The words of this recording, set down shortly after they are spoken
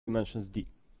dimensions d.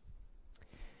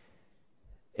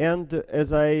 And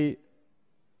as I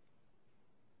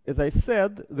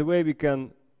said, the way we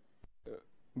can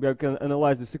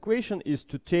analyze this equation is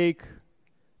to take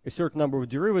a certain number of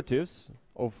derivatives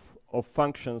of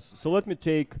functions. So let me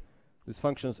take these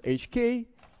functions hk,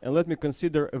 and let me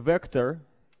consider a vector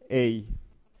a.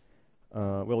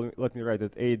 Well, let me write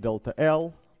it a delta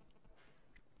L,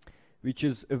 which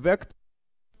is a vector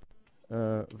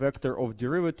of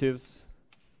derivatives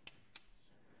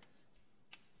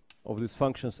of these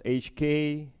functions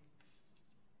hk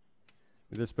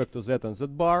with respect to z and z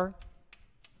bar,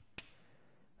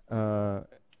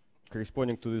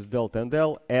 corresponding to this delta and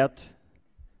L at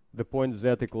the point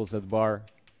z equals z bar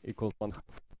equals 1/2.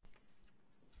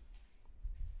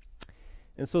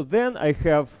 And so then I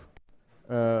have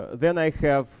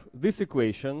this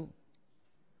equation.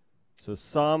 So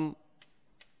sum.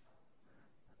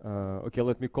 Okay,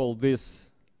 let me call this.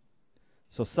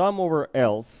 So sum over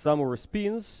L's, sum over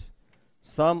spins,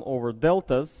 sum over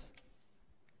deltas,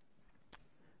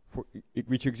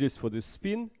 which exists for this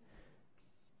spin.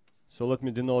 So let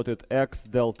me denote it x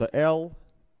delta L,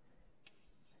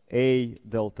 a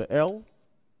delta L.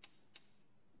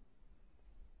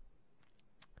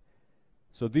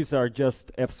 So these are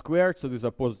just f squared, so these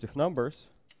are positive numbers,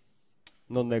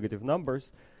 non-negative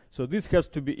numbers. So this has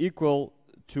to be equal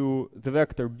to the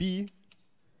vector b,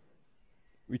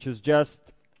 which is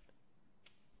just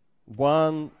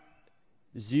 1,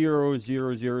 0,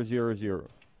 0, 0, 0, 0.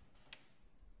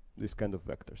 This kind of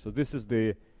vector. So this is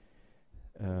the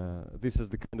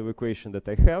kind of equation that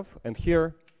I have, and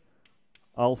here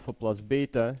alpha plus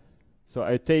beta. So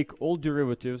I take all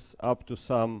derivatives up to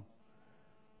some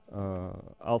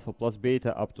alpha plus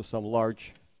beta up to some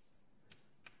large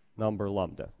number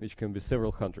lambda, which can be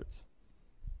several hundreds.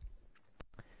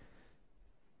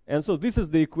 And so this is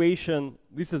the equation.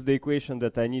 This is the equation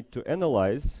that I need to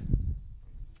analyze.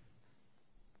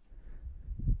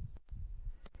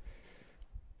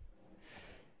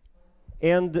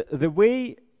 And the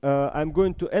way I'm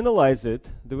going to analyze it,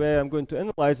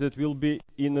 will be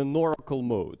in an oracle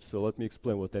mode. So let me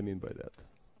explain what I mean by that.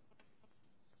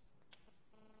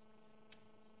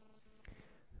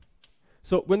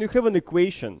 So when you have an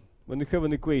equation,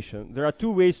 there are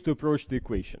two ways to approach the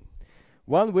equation.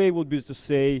 One way would be to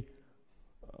say,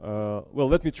 well,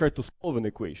 let me try to solve an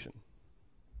equation.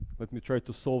 Let me try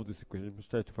to solve this equation. Let me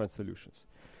try to find solutions.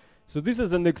 So this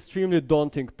is an extremely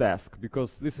daunting task,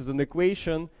 because this is an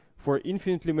equation for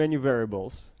infinitely many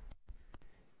variables.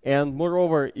 And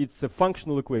moreover, it's a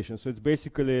functional equation. So it's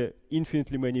basically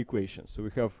infinitely many equations. So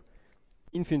we have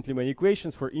infinitely many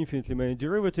equations for infinitely many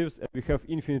derivatives, and we have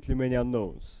infinitely many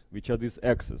unknowns, which are these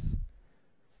x's.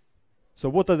 So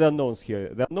what are the unknowns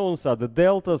here? The unknowns are the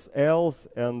deltas, L's,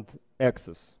 and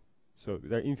x's. So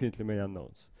there are infinitely many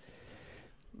unknowns.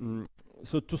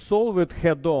 So to solve it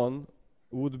head-on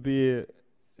would be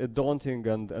a daunting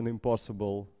and an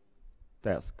impossible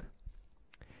task.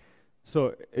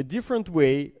 So a different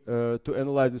way to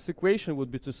analyze this equation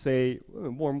would be to say, a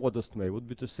more modest way would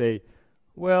be to say,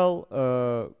 well,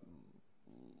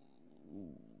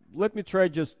 let me try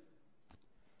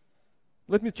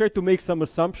to make some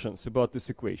assumptions about this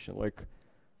equation. Like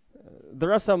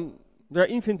there are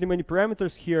infinitely many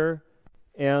parameters here,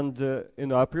 and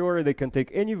a priori they can take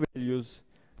any values,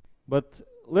 but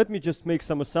let me just make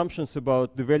some assumptions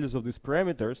about the values of these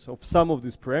parameters, of some of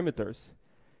these parameters,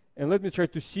 and let me try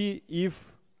to see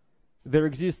if there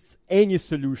exists any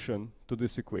solution to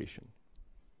this equation,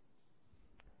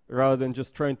 rather than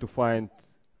just trying to find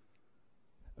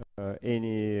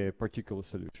any particular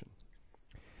solution.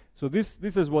 So this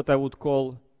is what I would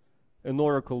call an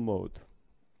oracle mode.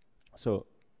 So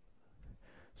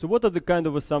what are the kind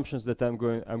of assumptions that I'm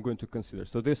going to consider?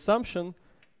 So the assumption,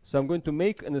 I'm going to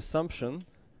make an assumption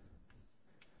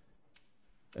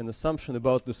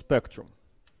about the spectrum.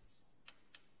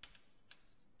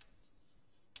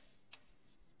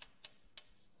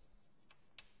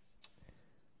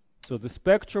 So the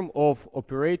spectrum of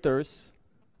operators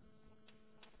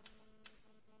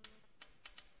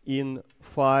in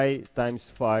phi times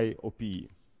phi OPE.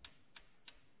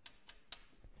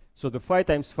 So the phi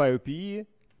times phi OPE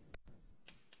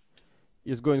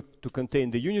is going to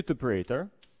contain the unit operator,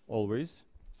 always,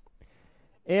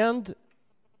 and,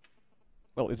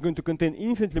 well, it's going to contain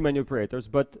infinitely many operators,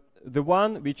 but the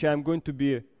one which I'm going to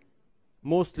be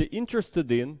mostly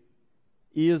interested in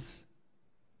is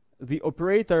the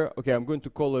operator, okay, I'm going to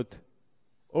call it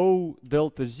O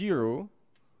delta 0.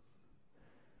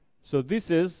 So this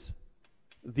is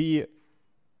the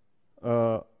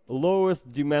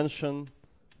lowest dimension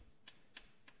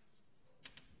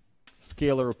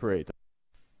scalar operator.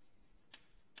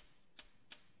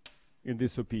 in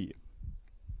this OPE.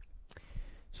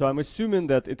 So I'm assuming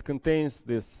that it contains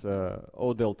this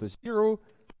O delta 0,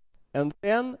 and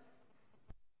then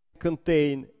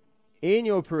contain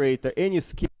any operator, any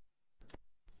scalar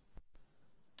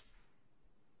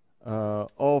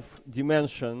of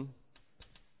dimension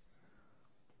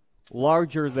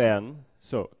larger than,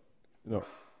 so, no,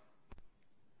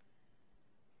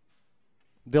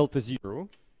 delta 0,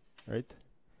 right?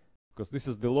 Because this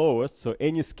is the lowest, so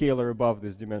any scalar above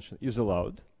this dimension is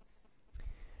allowed.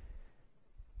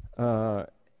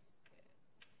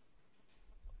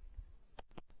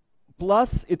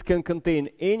 Plus, it can contain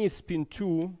any spin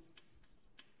 2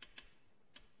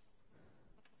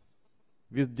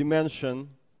 with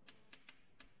dimension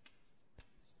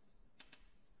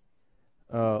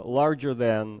larger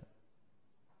than,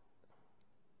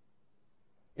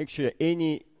 actually,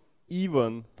 any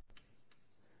even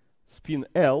spin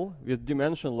L with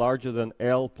dimension larger than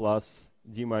L plus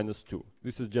d minus 2.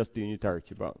 This is just the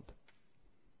unitarity bound.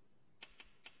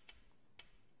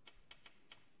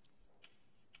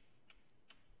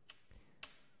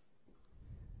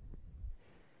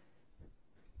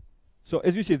 So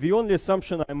as you see, the only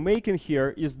assumption I'm making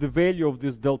here is the value of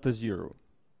this delta 0.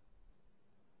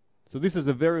 So this is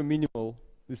a very minimal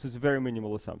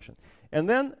assumption. And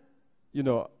then, you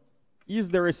know, is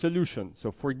there a solution?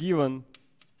 So for given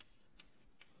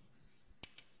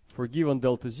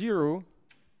delta 0,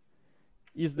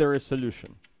 is there a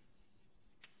solution?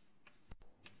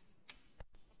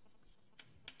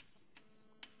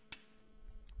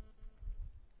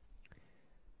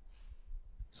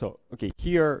 So, okay,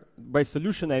 here, by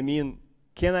solution, I mean,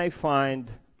 can I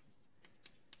find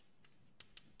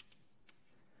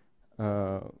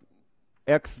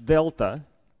x delta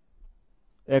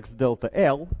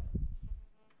L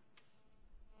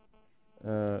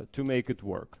to make it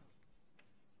work?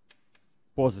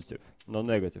 Positive, not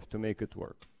negative, to make it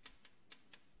work.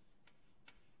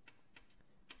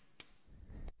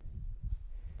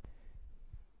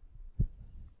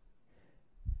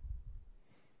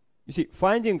 You see,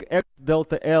 finding x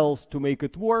delta L's to make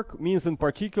it work means, in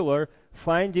particular,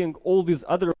 finding all these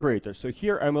other operators. So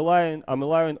here I'm allowing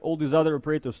all these other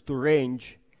operators to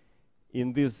range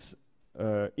in these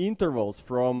intervals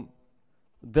from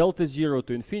delta 0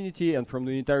 to infinity and from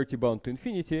the unitarity bound to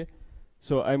infinity.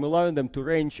 So I'm allowing them to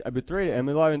range arbitrarily. I'm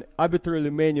allowing arbitrarily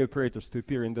many operators to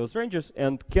appear in those ranges.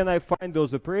 And can I find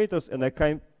those operators, and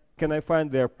can I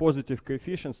find their positive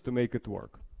coefficients to make it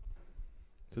work?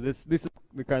 So this is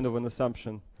the kind of an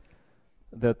assumption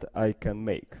that I can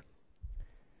make.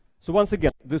 So once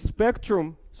again, the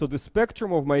spectrum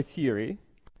of my theory,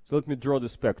 so let me draw the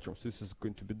spectrum. So this is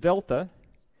going to be delta,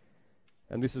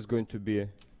 and this is going to be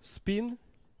spin.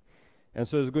 And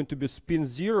so it's going to be spin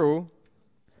 0.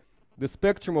 The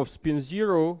spectrum of spin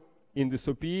 0 in this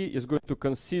OPE is going to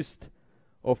consist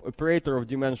of operator of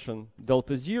dimension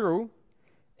delta 0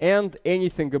 and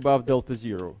anything above delta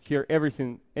 0. Here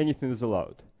anything is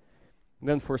allowed. And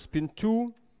then for spin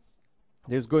 2,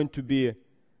 there's going to be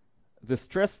the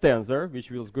stress tensor, which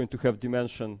is going to have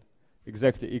dimension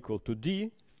exactly equal to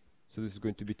d. So this is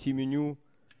going to be t mu nu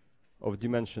of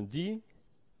dimension d.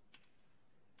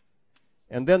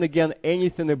 And then again,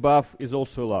 anything above is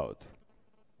also allowed.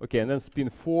 Okay, and then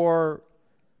spin 4,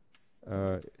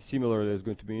 similarly, is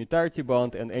going to be unitarity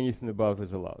bound, and anything above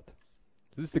is allowed.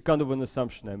 So this is the kind of an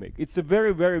assumption I make. It's a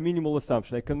very, very minimal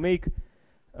assumption. I can make,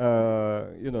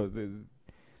 you know,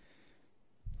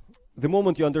 the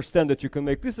moment you understand that you can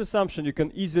make this assumption, you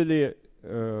can easily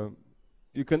come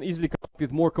up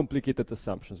with more complicated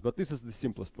assumptions. But this is the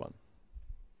simplest one.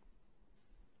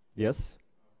 Yes.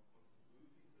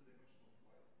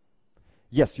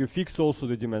 Yes, you fix also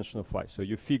the dimension of phi. So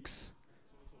you fix,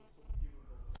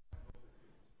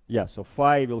 yeah, so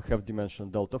phi will have dimension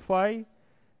delta phi.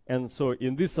 And so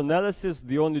in this analysis,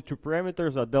 the only two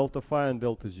parameters are delta phi and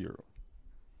delta 0.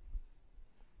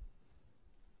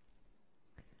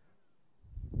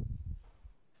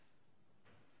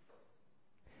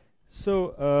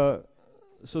 So,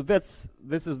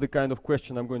 this is the kind of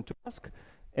question I'm going to ask.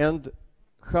 And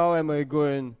how am I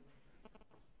going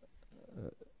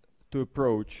to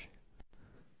approach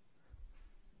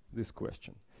this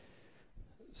question?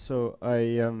 So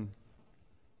you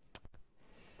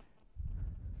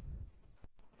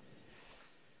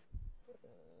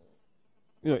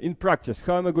know, in practice,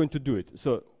 how am I going to do it?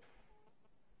 So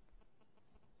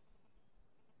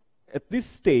at this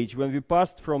stage, when we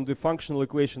passed from the functional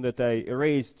equation that I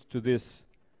erased to this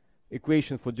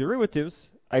equation for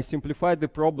derivatives, I simplified the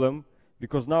problem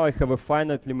because now I have a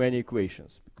finitely many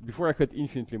equations. Before I had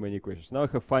infinitely many equations. Now I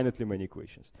have finitely many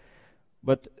equations.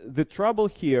 But the trouble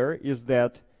here is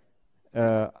that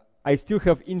I still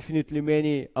have infinitely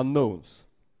many unknowns.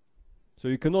 So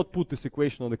you cannot put this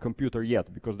equation on the computer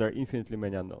yet because there are infinitely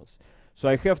many unknowns. So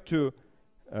I have to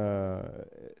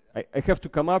I have to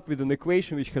come up with an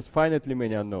equation which has finitely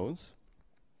many unknowns.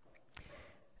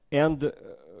 And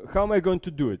how am I going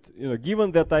to do it? You know,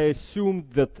 given that I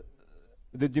assumed that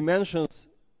the dimensions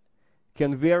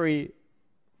can vary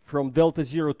from delta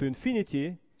 0 to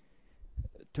infinity,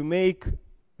 to make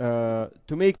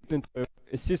it into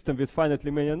a system with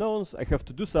finitely many unknowns, I have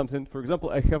to do something. For example,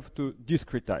 I have to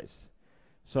discretize.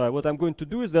 So what I'm going to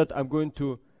do is that I'm going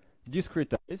to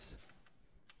discretize.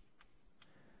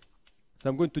 So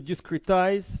I'm going to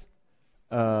discretize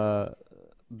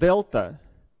delta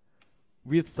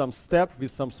with some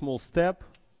small step,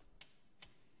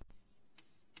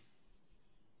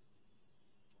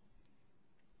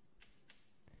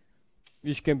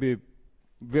 which can be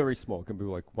very small, can be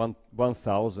like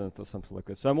 1,000 or something like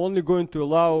that. So I'm only going to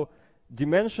allow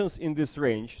dimensions in this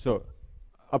range. So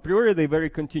a priori they vary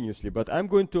continuously, but I'm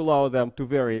going to allow them to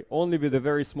vary only with a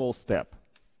very small step.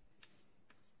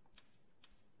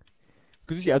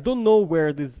 Because you see, I don't know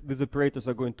where these operators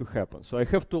are going to happen. So I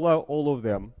have to allow all of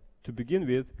them to begin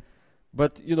with.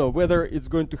 But you know, whether it's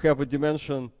going to have a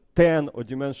dimension 10 or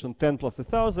dimension 10 plus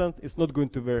 1,000, it's not going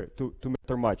to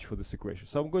matter much for this equation.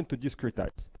 So I'm going to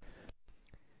discretize.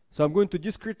 So I'm going to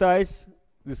discretize,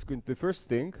 this is going to be the first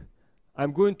thing.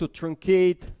 I'm going to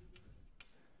truncate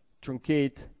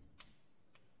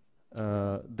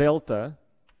delta.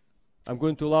 I'm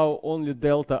going to allow only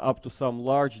delta up to some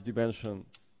large dimension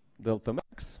delta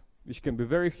max, which can be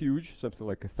very huge, something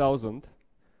like 1,000.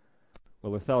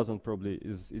 Well, 1,000 probably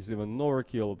is even an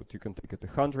overkill, but you can take it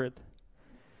 100.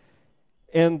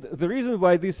 And the reason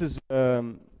why this is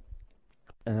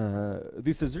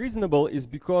reasonable is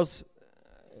because,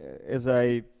 as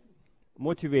I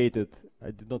motivated, I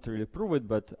did not really prove it,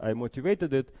 but I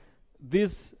motivated it.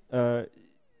 This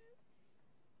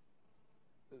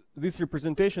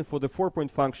representation for the 4-point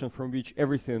function from which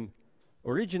everything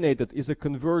originated is a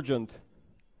convergent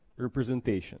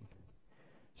representation.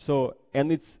 So,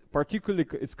 and it's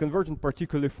convergent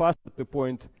particularly fast at the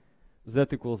point z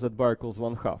equals z bar equals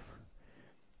 1/2.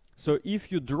 So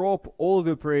if you drop all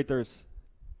the operators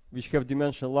which have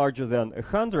dimension larger than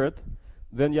 100,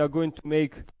 then you are going to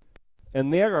make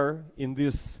an error in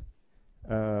this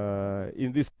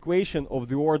equation of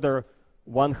the order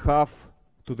 1/2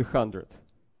 to the 100.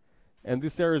 And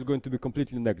this error is going to be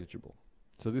completely negligible.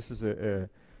 So this is a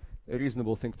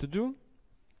reasonable thing to do.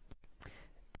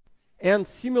 And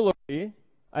similarly,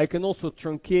 I can also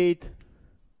truncate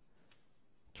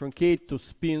to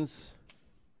spins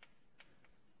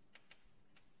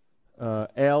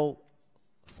L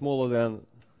smaller than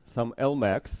some L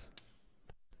max,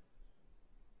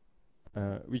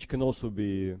 which can also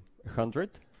be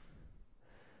 100.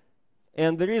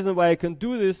 And the reason why I can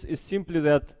do this is simply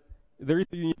that there is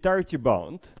a unitarity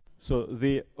bound. So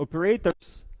the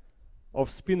operators of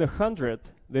spin 100,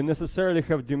 they necessarily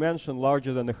have dimension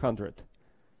larger than 100.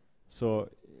 So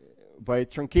by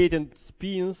truncating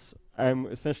spins, I'm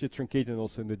essentially truncating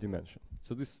also in the dimension.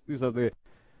 So these are the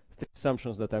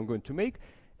assumptions that I'm going to make.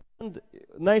 And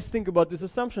nice thing about these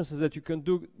assumptions is that you can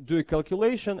do a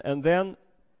calculation, and then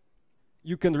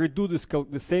you can redo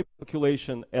the same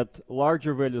calculation at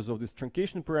larger values of these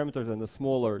truncation parameters and a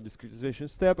smaller discretization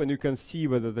step, and you can see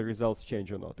whether the results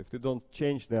change or not. If they don't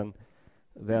change, then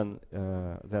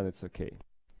it's okay.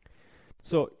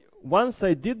 So once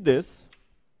I did this,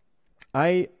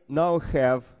 I now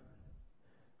have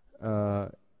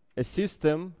a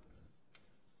system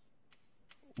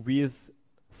with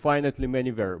finitely many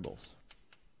variables,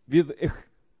 with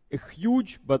a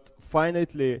huge but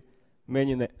finitely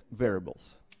many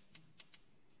variables.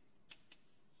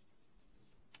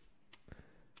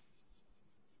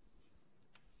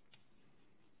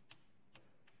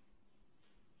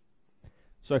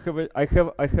 So I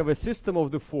have a system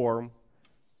of the form.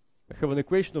 I have an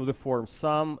equation of the form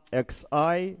sum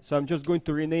xi. So I'm just going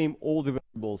to rename all the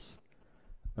variables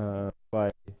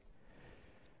by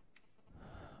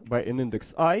an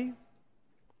index I,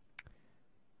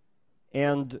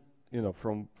 and you know,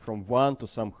 from 1 to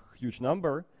some huge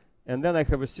number, and then I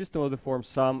have a system of the form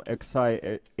sum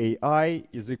xi ai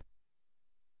is equal.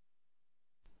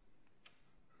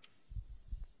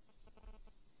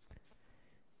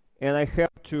 And I have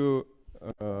to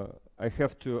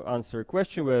answer a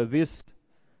question whether this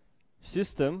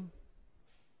system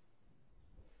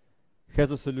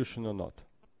has a solution or not.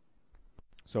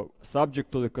 So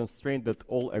subject to the constraint that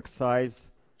all xi's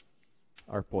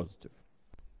are positive.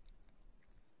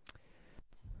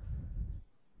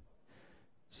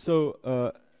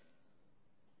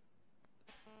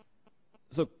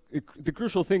 so the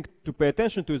crucial thing to pay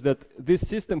attention to is that this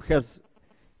system has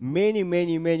many,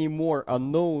 many, many more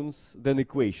unknowns than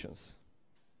equations.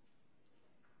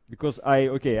 Because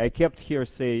I kept here,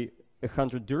 say,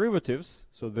 100 derivatives,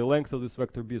 so the length of this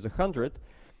vector b is 100,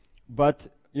 but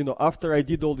after I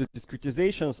did all the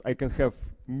discretizations, I can have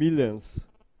millions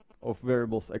of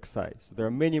variables xi. So there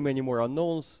are many, many more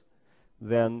unknowns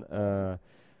than,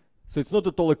 so it's not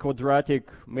at all a quadratic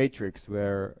matrix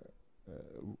where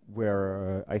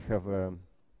I have a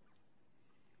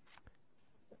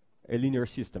linear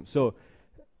system. So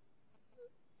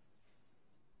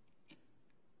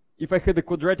if I had a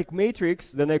quadratic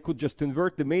matrix, then I could just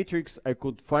invert the matrix, I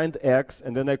could find x,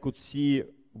 and then I could see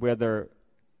whether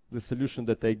the solution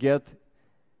that I get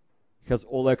has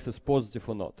all x's positive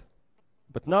or not.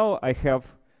 But now I have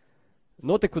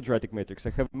not a quadratic matrix.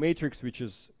 I have a matrix which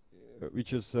is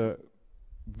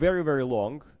very, very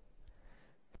long.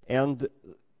 And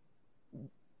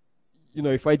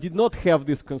if I did not have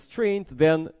this constraint,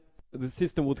 then the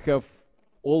system would have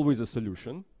always a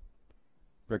solution,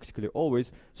 practically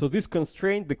always. So this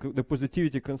constraint, the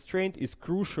positivity constraint, is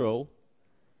crucial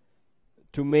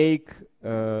to make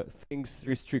things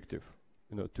restrictive,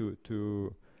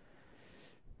 to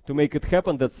make it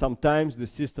happen that sometimes the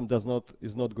system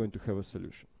is not going to have a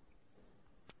solution.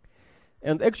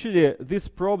 And actually, this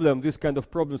kind of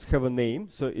problems have a name.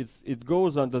 So it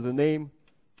goes under the name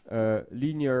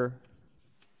linear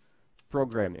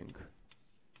programming.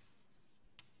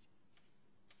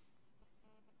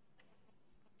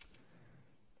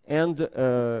 And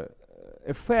a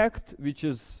fact which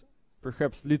is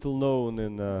perhaps little known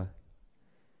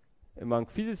among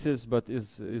physicists, but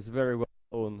is very well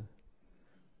known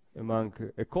among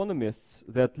economists,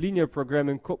 that linear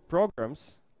programming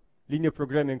problems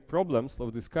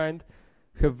of this kind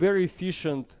have very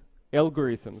efficient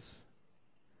algorithms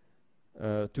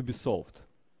to be solved.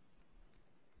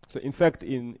 So in fact,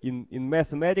 in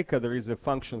Mathematica, there is a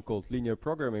function called linear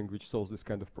programming which solves this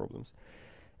kind of problems.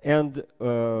 And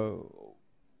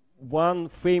one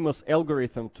famous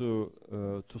algorithm to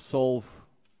solve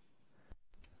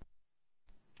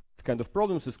this kind of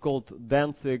problems is called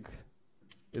Danzig.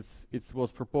 It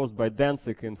was proposed by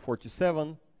Danzig in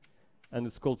 '47, and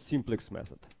it's called simplex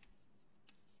method.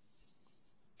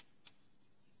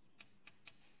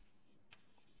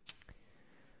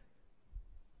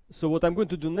 So what I'm going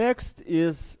to do next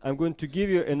is I'm going to give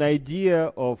you an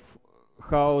idea of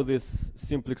how this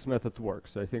simplex method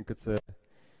works. I think it's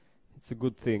a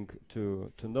good thing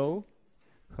to know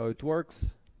how it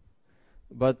works.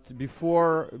 But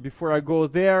before I go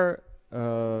there,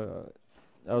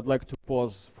 I would like to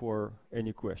pause for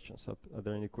any questions. Are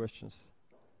there any questions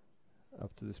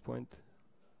up to this point?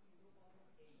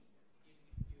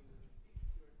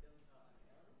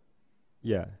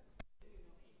 Yeah.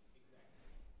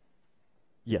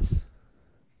 Yes.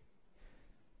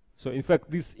 So in fact,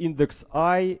 this index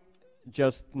I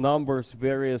just numbers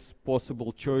various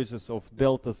possible choices of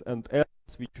deltas and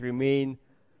L's which remain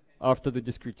after the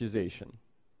discretization.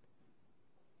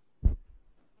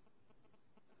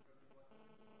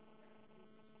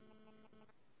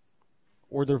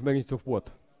 Order of magnitude of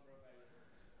what?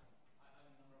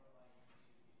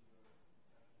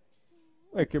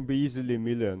 It can be easily a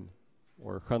million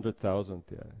or 100,000,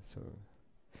 yeah. So.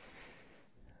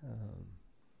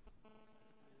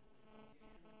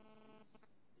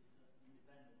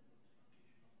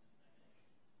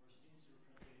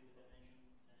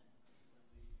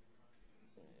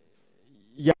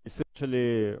 Yeah,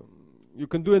 essentially, you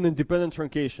can do an independent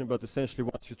truncation, but essentially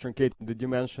once you truncate in the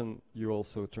dimension, you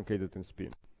also truncate it in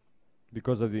spin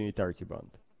because of the unitarity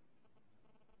bound.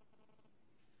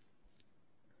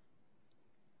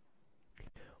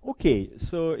 Okay,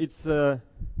 so it's a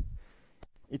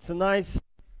nice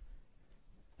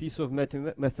piece of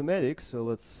mathematics. So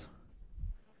let's,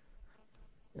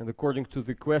 and according to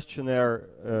the questionnaire,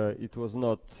 it was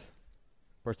not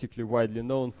particularly widely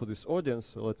known for this audience.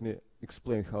 So let me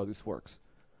explain how this works.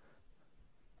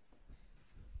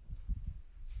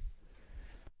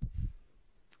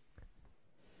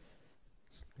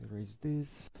 Erase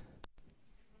this.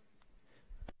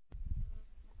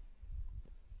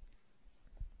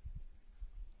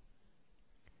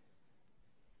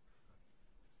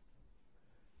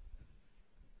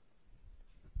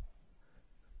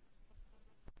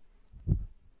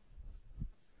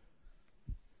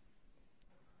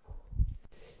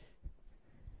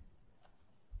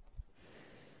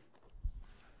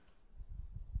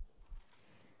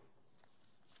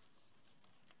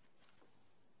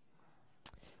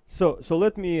 So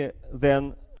let me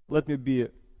be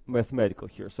mathematical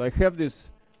here. So I have this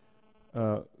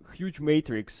huge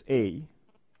matrix A,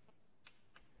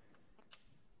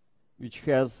 which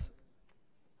has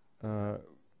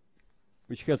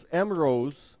m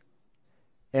rows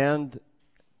and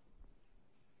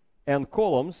n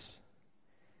columns,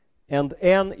 and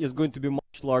n is going to be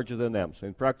much larger than m. So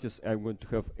in practice, I'm going to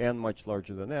have n much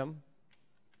larger than m.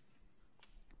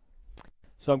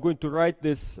 So I'm going to write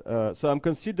this. I'm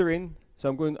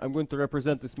going to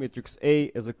represent this matrix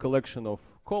A as a collection of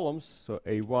columns. So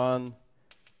A1,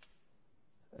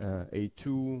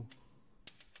 A2,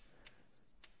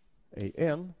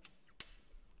 AN.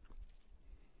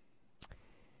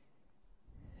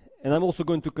 And I'm also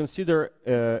going to consider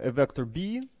a vector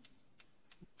B,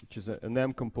 which is an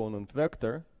m component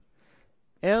vector.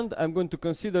 And I'm going to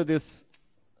consider this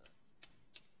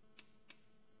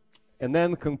an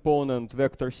n component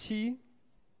vector C.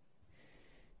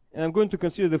 And I'm going to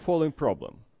consider the following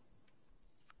problem.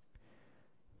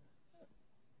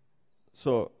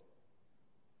 So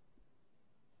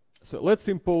let's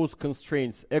impose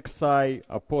constraints xi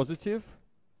are positive,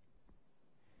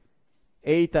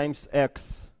 a times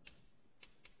x,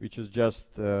 which is just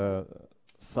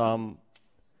some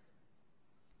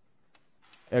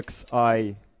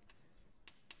xi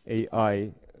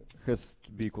ai has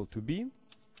to be equal to b.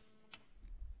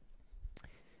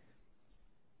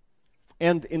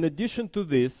 And in addition to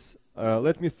this,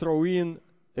 let me throw in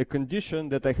a condition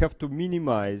that I have to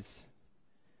minimize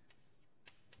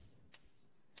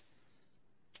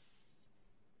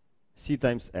c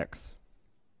times x.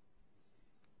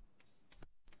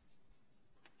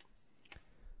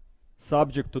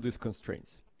 Subject to these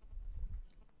constraints.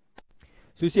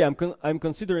 So you see, I'm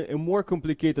considering a more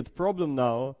complicated problem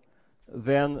now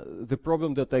than the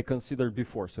problem that I considered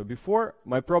before. So before,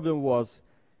 my problem was,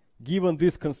 given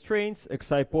these constraints,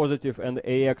 xi positive and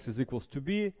ax is equals to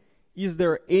b, is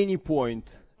there any point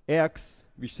x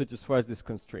which satisfies these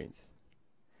constraints?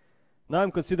 Now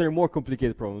I'm considering a more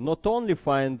complicated problem. Not only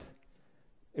find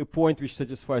a point which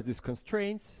satisfies these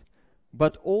constraints,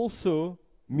 but also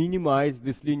minimize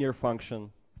this linear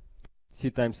function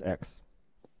c times x.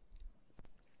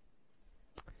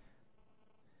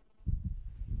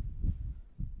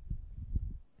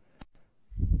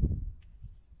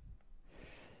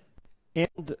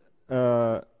 And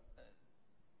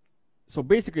so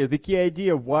basically the key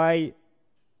idea why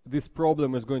this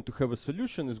problem is going to have a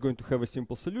solution, is going to have a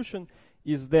simple solution,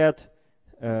 is that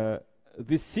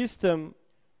this system,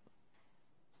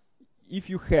 if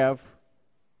you have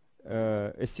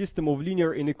a system of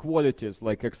linear inequalities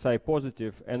like xi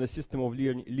positive and a system of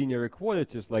linear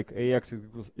equalities like ax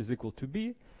is equal to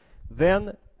b,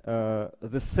 then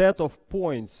the set of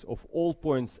points, of all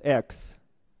points x,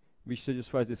 which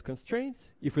satisfies these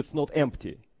constraints, if it's not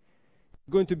empty, it's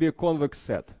going to be a convex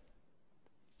set.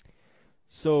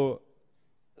 So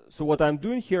what I'm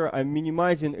doing here, I'm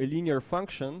minimizing a linear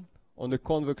function on a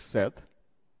convex set.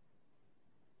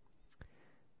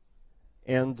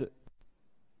 And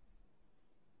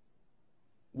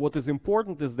what is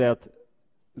important is that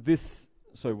this,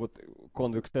 what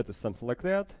convex set is something like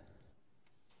that.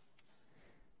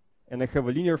 And I have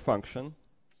a linear function.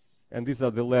 And these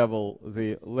are the levels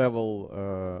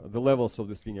of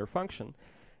this linear function.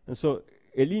 And so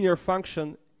a linear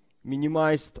function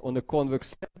minimized on a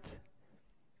convex set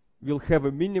will have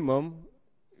a minimum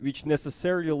which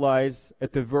necessarily lies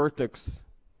at the vertex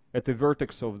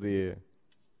of the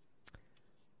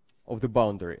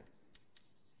boundary.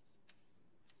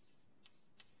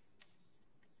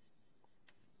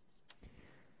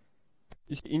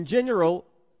 In general,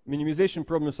 minimization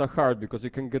problems are hard because you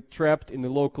can get trapped in a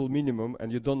local minimum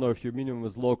and you don't know if your minimum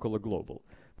is local or global.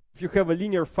 If you have a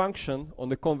linear function on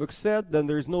the convex set, then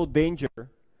there is no danger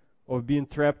of being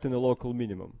trapped in a local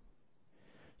minimum.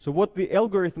 So what the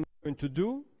algorithm is going to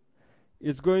do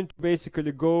is going to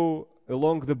basically go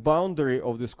along the boundary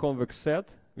of this convex set,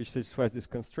 which satisfies these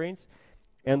constraints,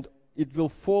 and it will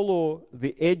follow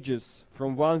the edges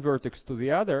from one vertex to the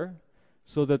other,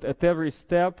 so that at every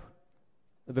step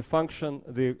the function,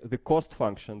 the cost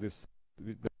function, this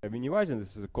I'm minimizing,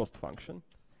 this is a cost function.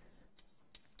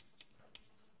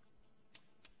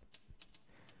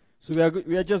 So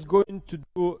we are just going to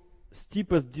do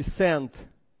steepest descent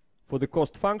for the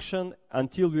cost function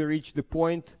until we reach the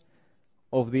point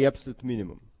of the absolute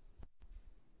minimum.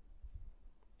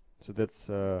 So that's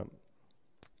how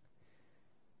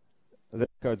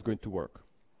it's going to work.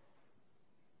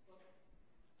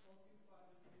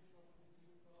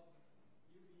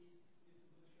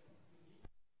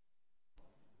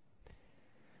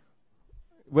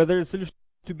 Whether the solution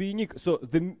to be unique. So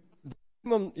the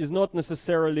minimum is not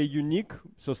necessarily unique.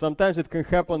 So sometimes it can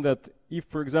happen that if,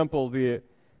 for example, the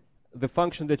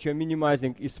function that you're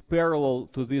minimizing is parallel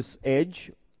to this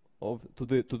edge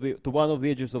to one of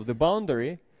the edges of the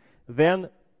boundary, then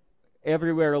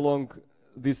everywhere along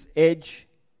this edge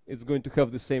it's going to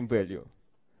have the same value.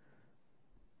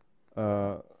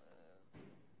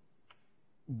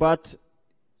 But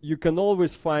you can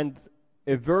always find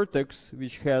a vertex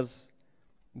which has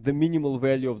the minimal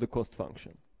value of the cost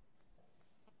function.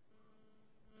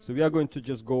 So we are going to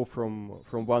just go from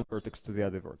one vertex to the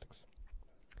other vertex.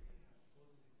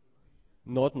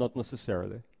 Not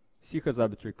necessarily. C has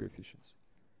arbitrary coefficients.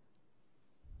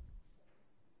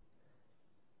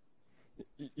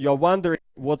 You're wondering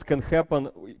what can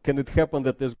happen. Can it happen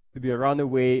that there's going to be a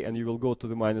runaway and you will go to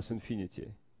the minus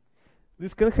infinity?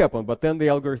 This can happen, but then the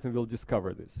algorithm will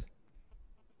discover this.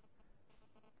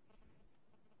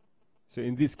 So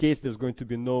in this case, there's going to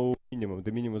be no minimum.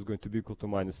 The minimum is going to be equal to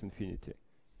minus infinity.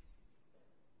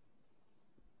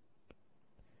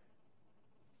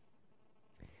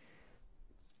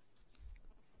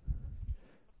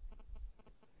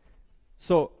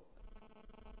 So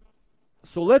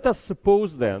let us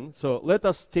suppose then, so let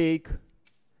us take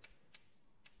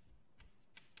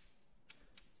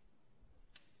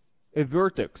a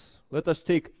vertex. Let us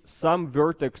take some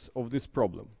vertex of this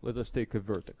problem. Let us take a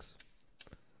vertex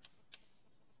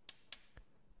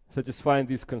satisfying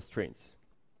these constraints.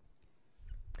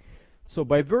 So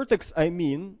by vertex I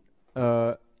mean,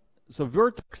 so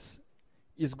vertex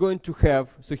is going to have,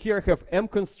 so here I have m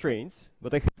constraints,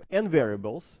 but I have n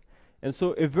variables, and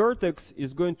so a vertex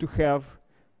is going to have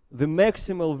the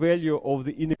maximal value of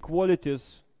the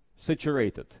inequalities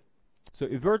saturated. So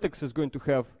a vertex is going to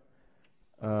have,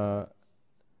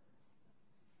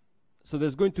 so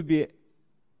there's going to be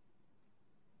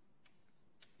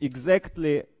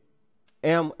exactly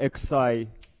mxi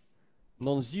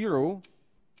non-zero,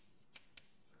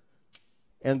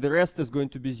 and the rest is going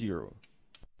to be 0.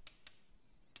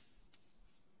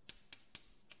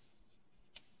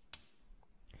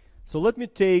 So let me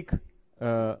take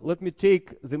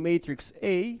the matrix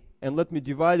A and let me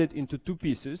divide it into two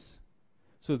pieces.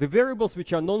 So the variables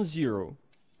which are non-zero,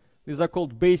 these are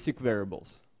called basic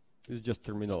variables. This is just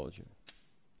terminology.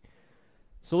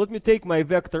 So let me take my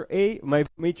vector A, my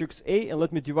matrix A, and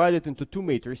let me divide it into two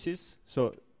matrices.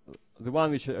 So the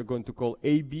one which I'm going to call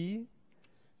AB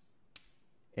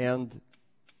and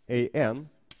AN.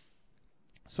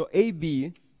 So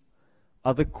AB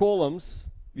are the columns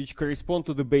which correspond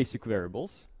to the basic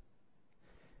variables.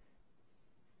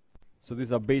 So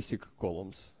these are basic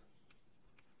columns.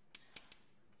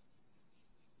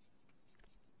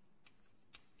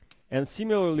 And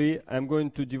similarly, I'm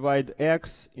going to divide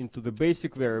X into the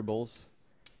basic variables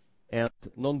and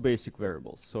non-basic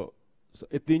variables. So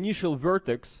at the initial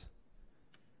vertex,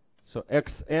 so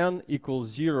Xn equals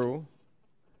 0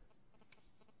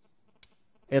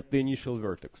 at the initial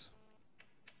vertex.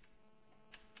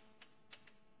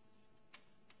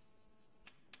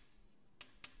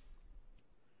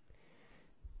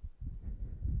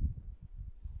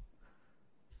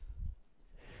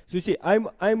 So you see,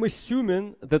 I'm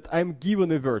assuming that I'm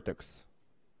given a vertex.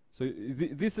 So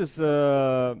this is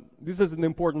an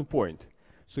important point.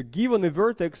 So given a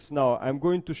vertex, now I'm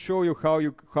going to show you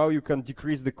how you can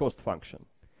decrease the cost function.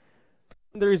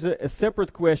 There is a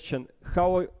separate question: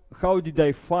 how did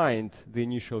I find the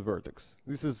initial vertex?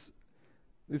 This is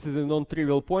a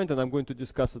non-trivial point, and I'm going to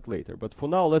discuss it later. But for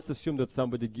now, let's assume that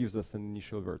somebody gives us an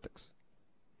initial vertex.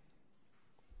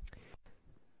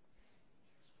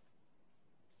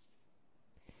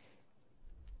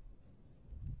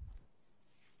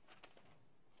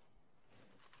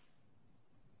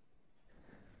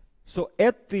 So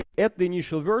at the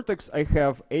initial vertex, I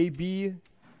have AB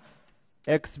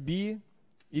xb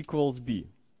equals b.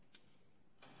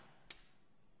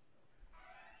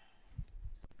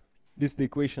 This is the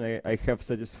equation I have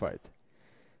satisfied,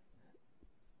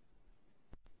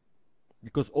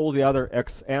 because all the other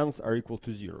xn's are equal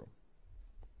to 0.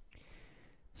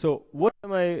 So what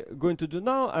am I going to do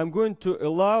now? I'm going to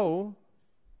allow,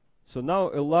 so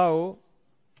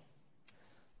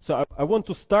I want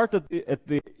to start at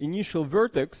the initial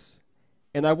vertex,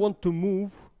 and I want to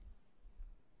move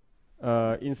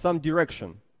in some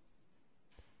direction,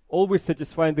 always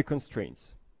satisfying the constraints.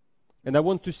 And I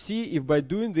want to see if by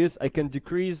doing this I can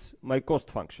decrease my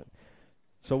cost function.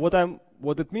 So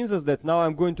what it means is that now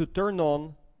I'm going to turn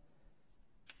on,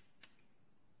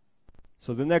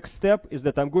 so the next step is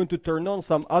that I'm going to turn on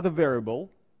some other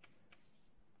variable,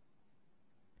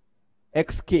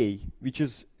 xk, which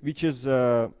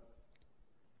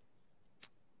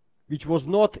was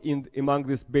not among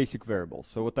these basic variables.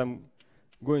 So what I'm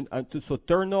going to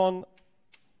turn on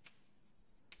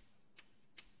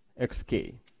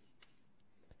xk.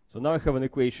 So now I have an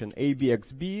equation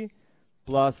abxb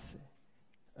plus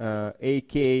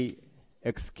ak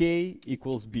xk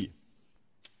equals b.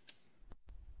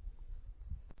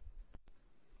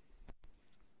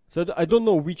 So I don't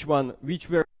know which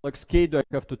variable xk do I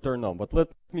have to turn on, but let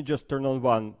me just turn on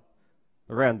one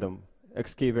random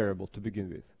xk variable to begin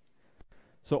with.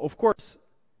 So of course,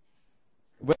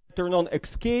 when I turn on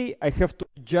xk, I have to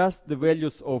adjust the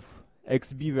values of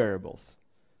xb variables.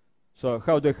 So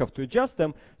how do I have to adjust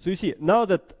them? So you see, now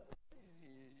that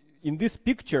in this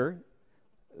picture,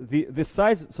 the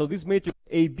size, so this matrix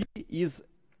AB is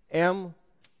m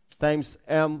times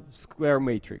m square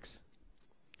matrix.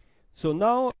 So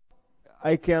now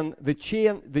I can, the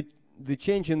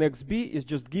change in xb is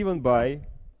just given by,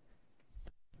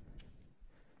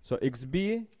 so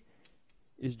xb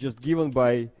is just given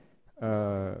by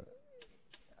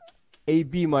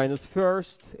AB minus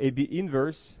first, AB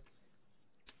inverse,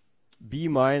 b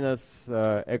minus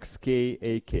xk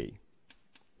ak.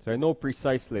 So I know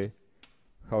precisely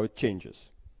how it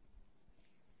changes.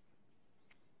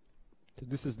 So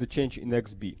this is the change in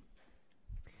xb.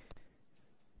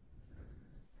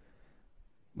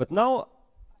 But now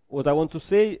what I want to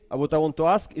say, what I want to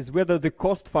ask is whether the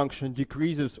cost function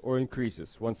decreases or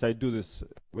increases once I do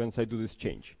this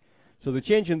change. So the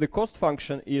change in the cost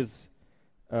function is,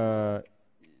 so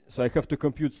I have to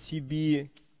compute cb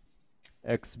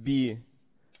xb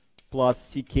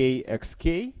plus ck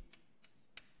xk.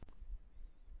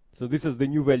 So this is the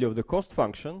new value of the cost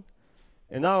function.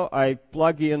 And now I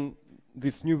plug in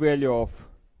this new value of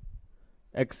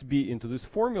xb into this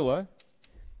formula,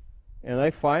 and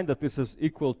I find that this is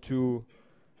equal to,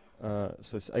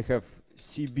 so I have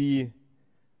cb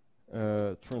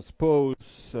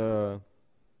transpose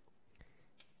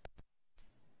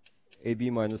ab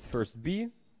minus first b.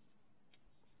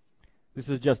 This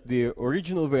is just the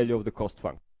original value of the cost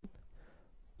function,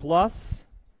 plus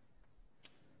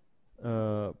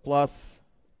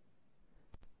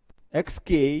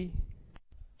xk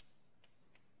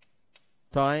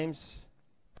times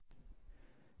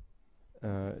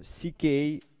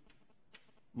ck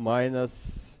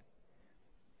minus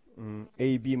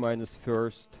ab minus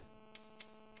first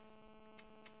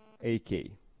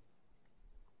ak.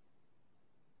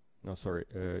 No, sorry,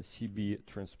 cb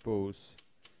transpose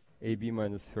ab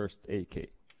minus first ak.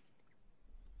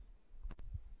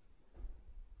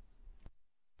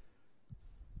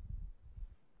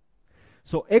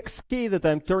 So xk that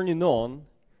I'm turning on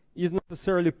is not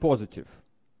necessarily positive,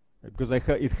 right? Because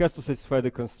it has to satisfy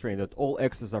the constraint that all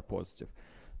x's are positive.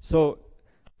 So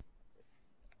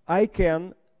I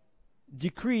can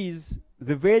decrease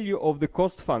the value of the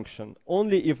cost function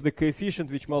only if the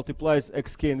coefficient which multiplies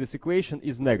xk in this equation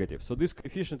is negative. So this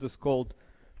coefficient is called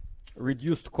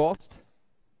reduced cost.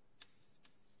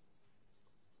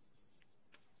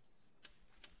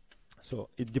 So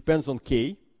it depends on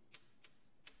k.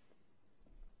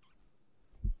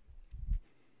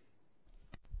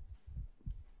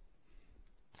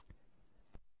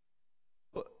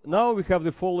 Now we have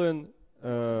the following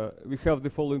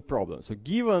problem. So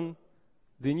given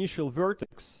the initial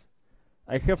vertex,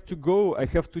 I have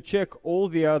to check all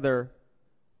the other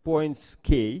points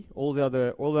k, all the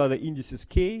other indices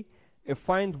k, and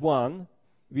find one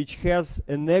which has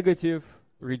a negative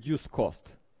reduced cost.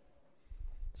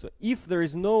 So if there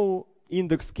is no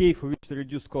index k for which the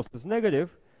reduced cost is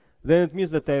negative, then it means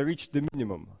that I reached the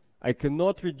minimum. I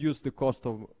cannot reduce the cost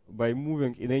by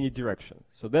moving in any direction.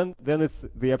 So then it's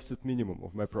the absolute minimum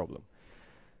of my problem.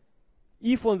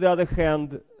 If, on the other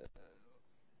hand,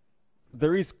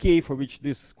 there is k for which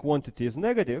this quantity is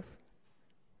negative,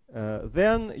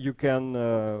 then you can,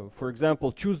 for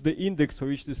example, choose the index for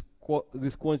which this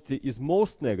quantity is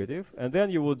most negative, and then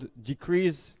you would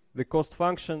decrease the cost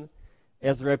function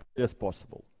as rapidly as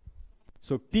possible.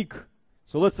 So pick,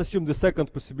 so let's assume the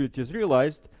second possibility is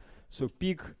realized. So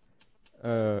pick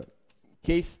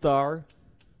k star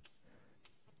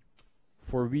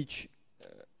for which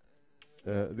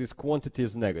this quantity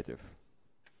is negative.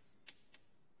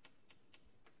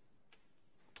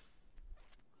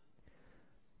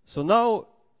 So now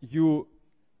you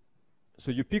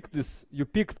pick this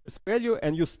value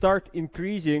and you start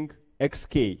increasing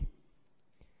xk.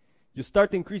 You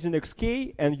start increasing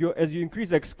xk, and as you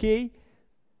increase xk,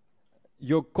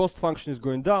 your cost function is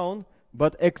going down,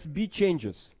 but xb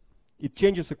changes. It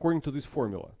changes according to this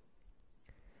formula.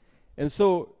 And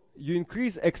so you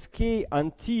increase xk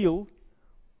until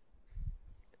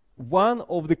one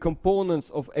of the components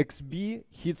of xb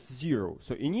hits 0.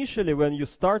 So initially, when you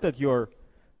started your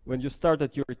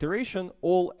iteration,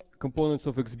 all components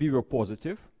of xb were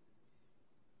positive.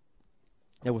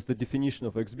 That was the definition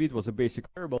of xb. It was a basic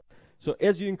variable. So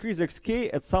as you increase xk,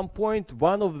 at some point,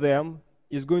 one of them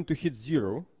is going to hit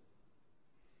 0.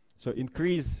 So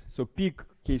increase, so peak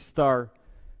k star,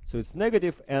 so it's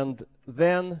negative, and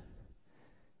then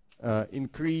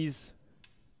increase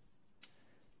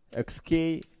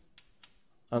xk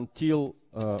until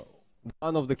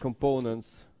one of the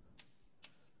components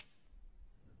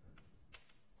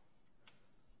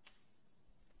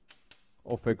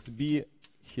of xb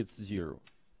hits 0.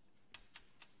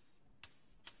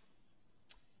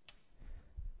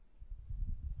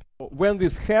 When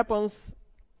this happens,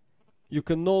 you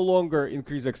can no longer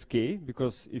increase xk,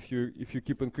 because if you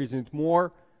keep increasing it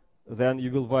more, then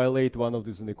you will violate one of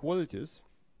these inequalities.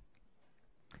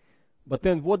 But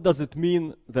then what does it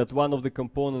mean that one of the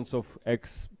components of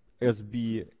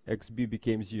xb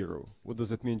became 0? What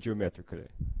does it mean geometrically?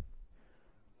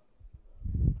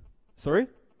 Sorry?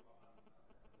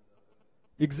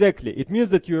 Exactly. It means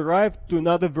that you arrived to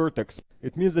another vertex.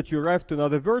 It means that you arrived to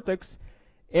another vertex,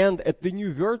 and at the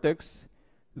new vertex,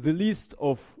 the list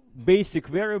of basic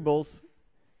variables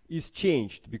is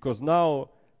changed, because now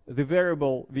the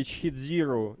variable which hits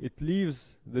 0, it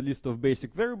leaves the list of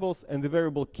basic variables, and the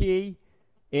variable k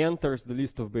enters the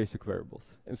list of basic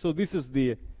variables. And so this is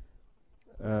the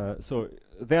so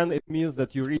then it means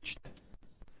that you reached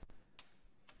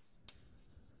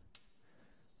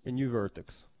a new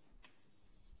vertex.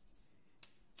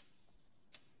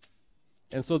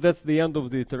 And so that's the end of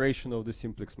the iteration of the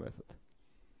simplex method.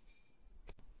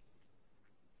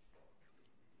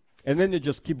 And then you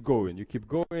just keep going. You keep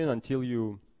going until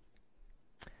you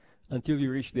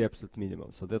reach the absolute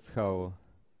minimum. So that's how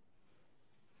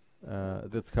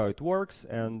it works,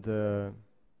 and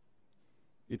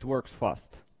it works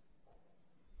fast.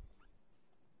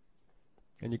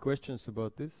 Any questions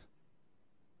about this?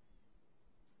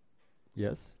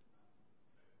 Yes?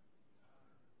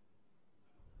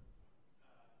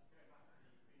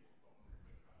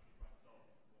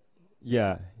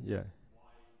 Yeah, yeah.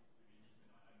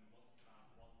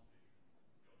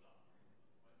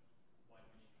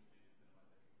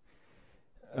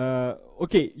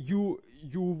 Okay, you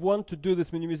want to do this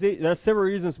minimization. There are several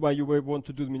reasons why you want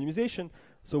to do the minimization.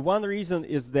 So one reason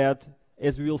is that,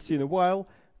 as we will see in a while,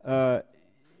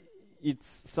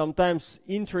 it's sometimes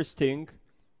interesting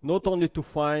not only to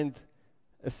find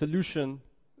a solution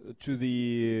to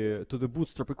the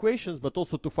bootstrap equations, but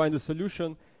also to find a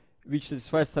solution which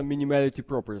satisfies some minimality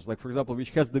properties, like, for example, which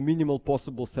has the minimal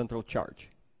possible central charge.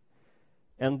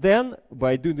 And then,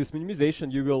 by doing this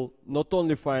minimization, you will not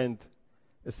only find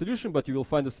a solution, but you will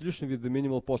find a solution with the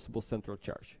minimal possible central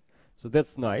charge. So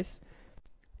that's nice.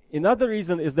 Another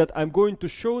reason is that I'm going to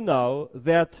show now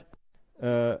that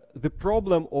the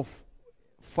problem of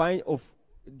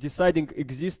deciding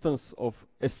existence of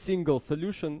a single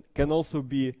solution can also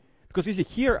be, because you see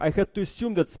here I had to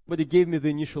assume that somebody gave me the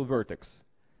initial vertex,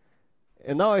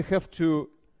 and now I have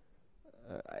to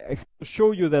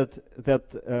show you that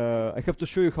I have to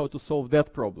show you how to solve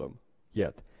that problem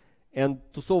yet. And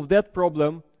to solve that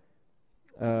problem,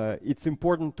 it's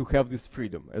important to have this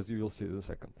freedom, as you will see in a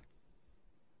second.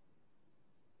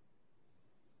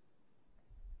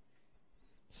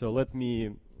 So let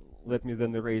me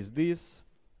then erase this.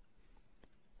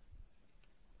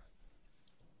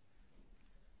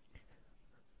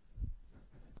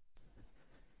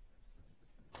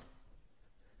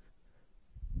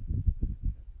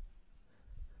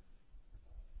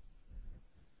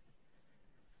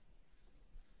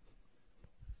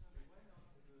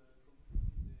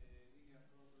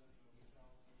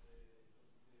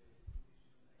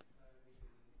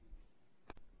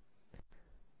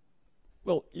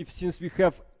 Well, since we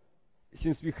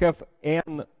have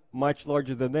n much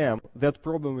larger than m, that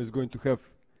problem is going to have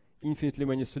infinitely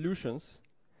many solutions,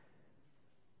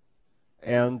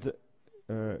 and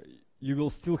you will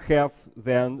still have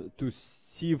then to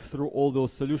sieve through all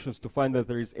those solutions to find that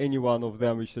there is any one of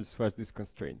them which satisfies this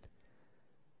constraint.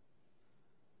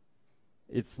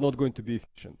 It's not going to be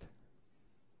efficient.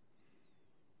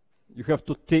 You have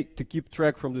to keep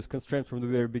track from this constraint from the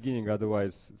very beginning,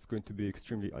 otherwise it's going to be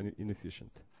extremely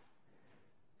inefficient.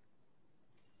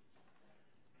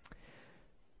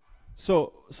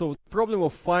 So the problem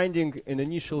of finding an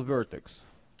initial vertex.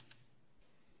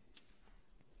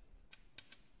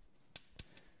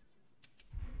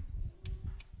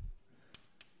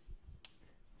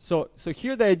 So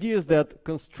here the idea is that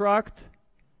construct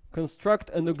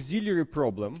an auxiliary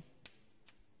problem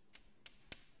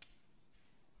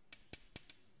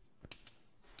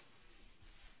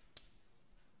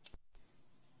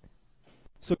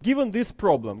So given this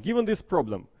problem,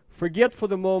 forget for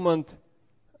the moment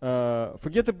about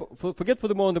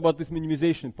this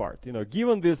minimization part. You know,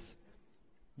 given this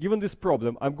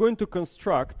problem, I'm going to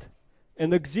construct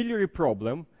an auxiliary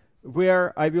problem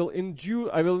where I will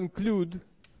include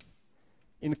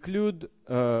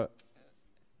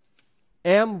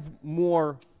m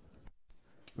more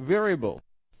variable,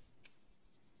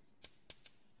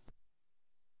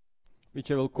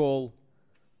 which I will call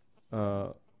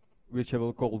yi,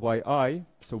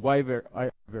 so I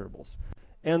variables.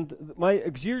 And my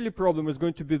auxiliary problem is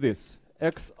going to be this: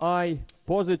 xi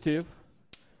positive,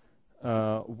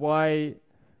 yj,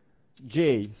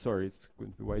 sorry, it's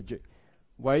going to be yj.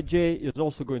 Yj is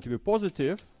also going to be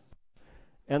positive,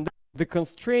 and the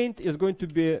constraint is going to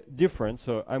be different.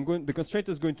 So the constraint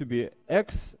is going to be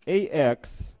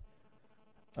xax,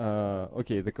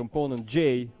 the component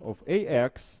j of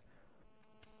ax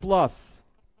plus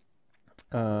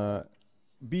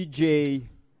bj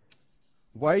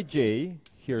yj,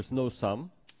 here's no sum,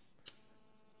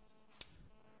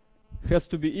 has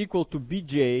to be equal to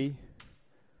bj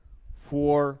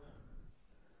for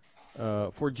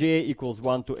j equals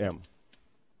 1 to m.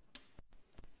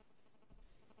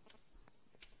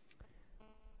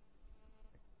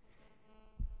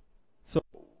 So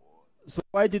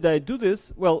why did I do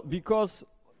this? Well, because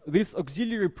this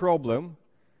auxiliary problem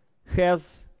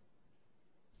has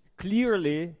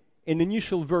clearly an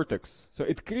initial vertex. So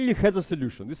it clearly has a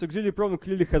solution. This auxiliary problem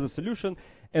clearly has a solution,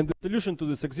 and the solution to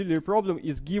this auxiliary problem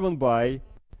is given by,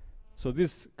 so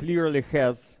this clearly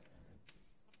has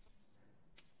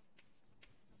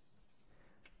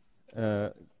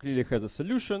a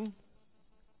solution,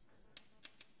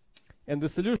 and the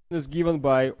solution is given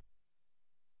by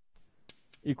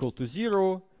equal to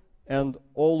 0 and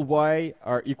all y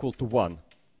are equal to 1.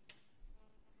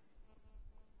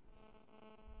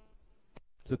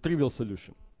 It's a trivial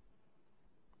solution.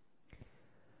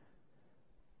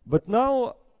 But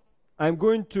now I'm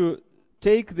going to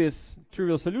take this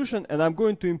trivial solution and I'm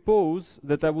going to impose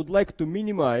that I would like to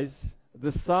minimize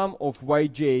the sum of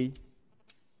yj.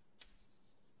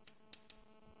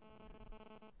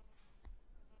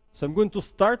 So I'm going to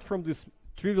start from this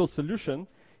trivial solution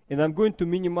and I'm going to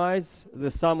minimize the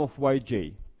sum of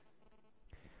yj.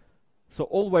 So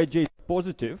all yj is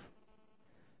positive.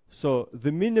 So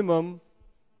the minimum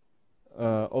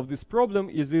of this problem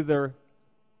is either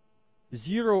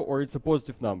 0 or it's a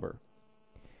positive number.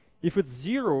 If it's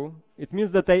 0, it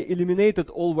means that I eliminated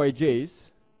all yj's,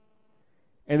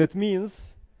 and it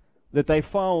means that I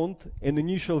found an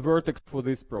initial vertex for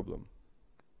this problem.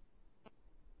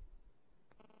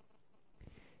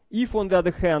 If, on the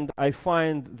other hand, I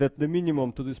find that the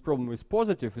minimum to this problem is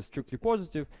positive, is strictly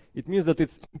positive, it means that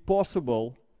it's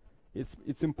impossible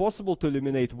to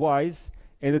eliminate y's,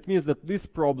 and it means that this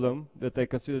problem that I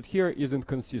considered here is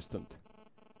inconsistent.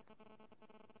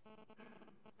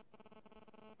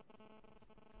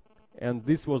 And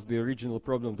this was the original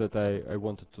problem that I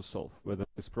wanted to solve, whether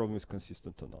this problem is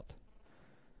consistent or not.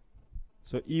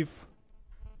 So if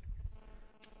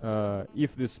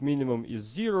this minimum is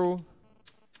 0,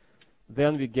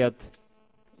 then we get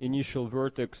initial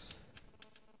vertex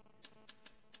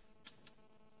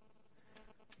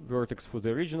for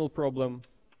the original problem.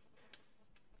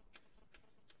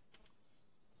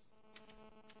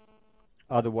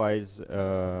 Otherwise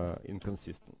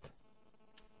inconsistent.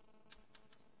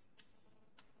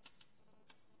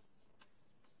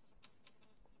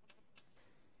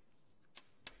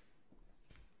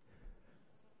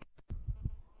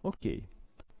 Okay.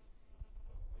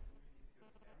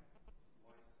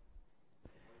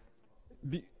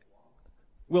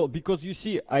 Well, because you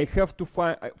see, I have to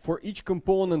find, for each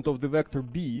component of the vector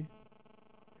b,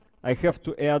 I have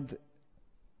to add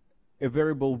a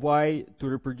variable y to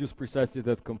reproduce precisely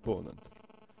that component.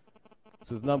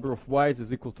 So the number of y's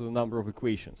is equal to the number of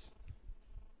equations.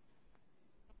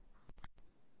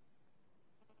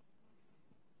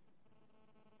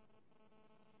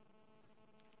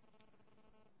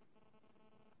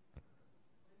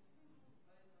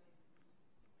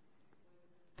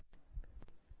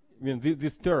 I mean,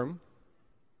 this term,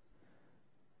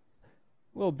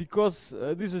 well, because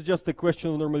this is just a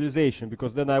question of normalization,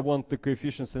 because then I want the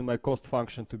coefficients in my cost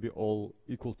function to be all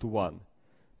equal to 1.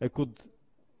 I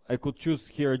could choose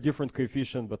here a different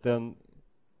coefficient, but then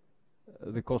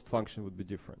the cost function would be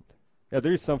different. Yeah,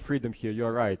 there is some freedom here,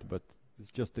 you're right, but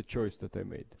it's just a choice that I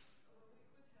made.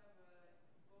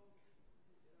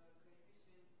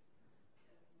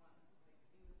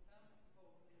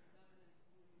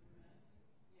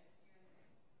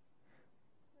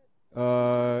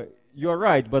 You're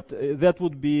right, but that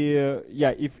would be,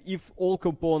 yeah, if all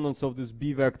components of this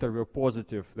b vector were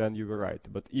positive, then you were right.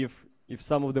 But if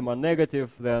some of them are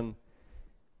negative, then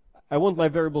I want my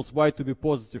variables y to be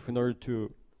positive in order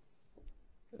to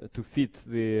fit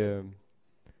the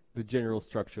the general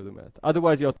structure of the method.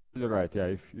 Otherwise, you're totally right.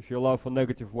 Yeah, if you allow for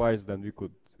negative y's, then we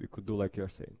could do like you're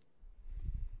saying.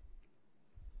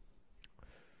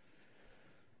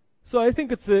 So I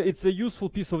think it's a useful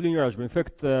piece of linear algebra. In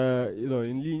fact, you know,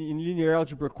 in linear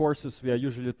algebra courses, we are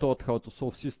usually taught how to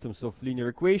solve systems of linear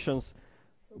equations,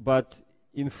 but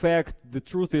in fact, the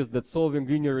truth is that solving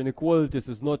linear inequalities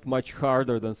is not much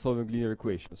harder than solving linear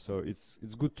equations. So it's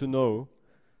good to know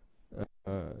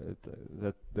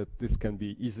that this can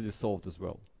be easily solved as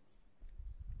well.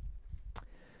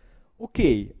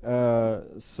 Okay,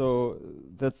 so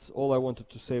that's all I wanted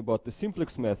to say about the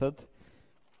simplex method.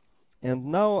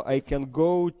 And now I can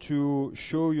go to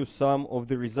show you some of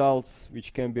the results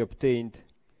which can be obtained,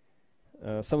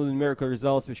 some of the numerical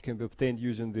results which can be obtained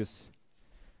using this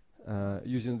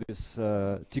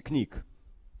technique.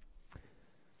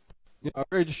 I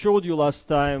already showed you last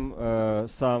time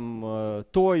some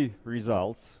toy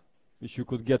results which you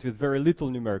could get with very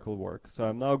little numerical work. So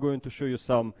I'm now going to show you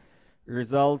some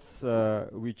results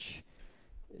which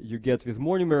you get with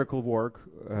more numerical work,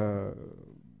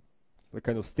 the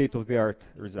kind of state-of-the-art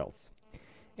results.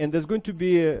 And there's going to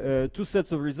be two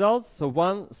sets of results. So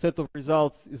one set of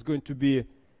results is going to be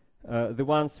the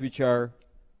ones which are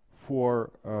for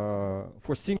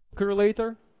single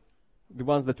correlator, the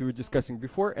ones that we were discussing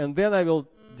before, and then I will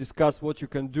discuss what you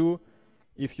can do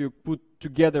if you put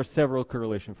together several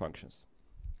correlation functions.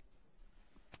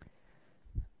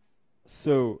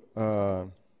 So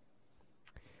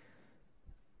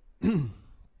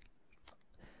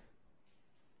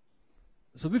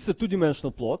so this is a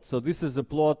two-dimensional plot. So this is a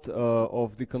plot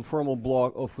of the conformal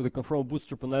block of the conformal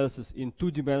bootstrap analysis in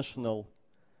two-dimensional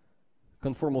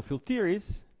conformal field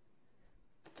theories.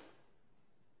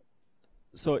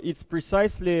 So it's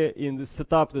precisely in the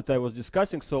setup that I was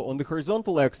discussing. So on the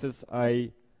horizontal axis,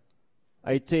 I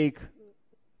take,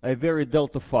 I vary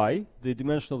delta phi, the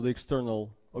dimension of the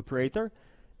external operator,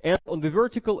 and on the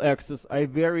vertical axis, I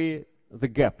vary the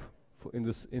gap in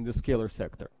the scalar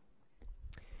sector.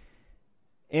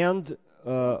 And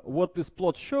what this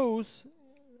plot shows,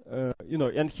 you know,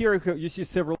 and here you see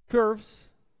several curves.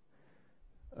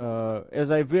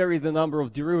 As I vary the number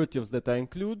of derivatives that I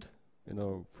include, you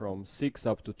know, from 6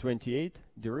 up to 28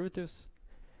 derivatives,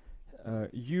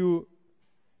 you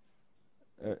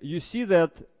see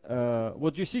that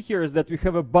what you see here is that we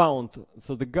have a bound.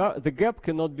 So the gap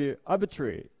cannot be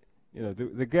arbitrary. You know,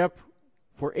 the gap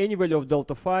for any value of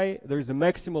delta phi, there is a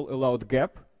maximal allowed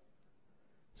gap.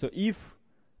 So if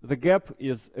the gap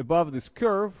is above this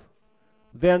curve,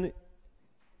 then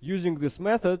using this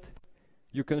method,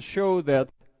 you can show that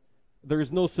there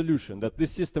is no solution, that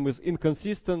this system is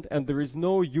inconsistent and there is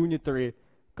no unitary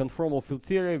conformal field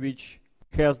theory which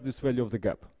has this value of the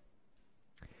gap.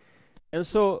 And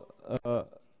so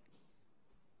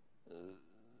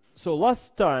so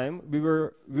last time we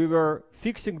were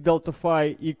fixing delta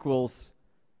phi equals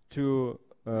to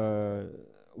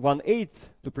 1/8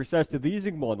 to precisely the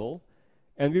Ising model,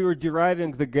 and we were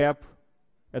deriving the gap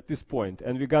at this point,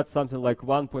 and we got something like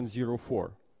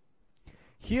 1.04.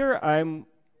 Here I'm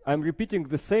repeating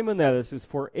the same analysis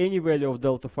for any value of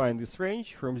delta phi in this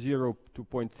range from 0 to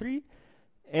 0.3,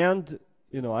 and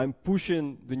you know, I'm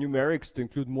pushing the numerics to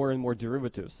include more and more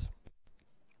derivatives.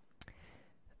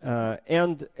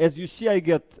 And as you see, I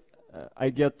get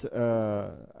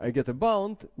a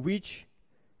bound which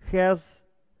has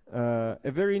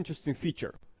a very interesting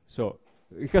feature. So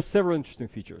it has several interesting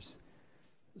features.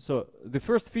 So the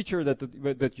first feature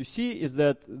that you see is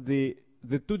that the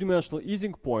two-dimensional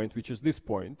Ising point, which is this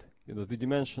point, you know, the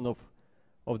dimension of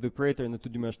the operator in the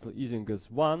two-dimensional Ising is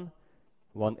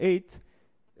 1/8,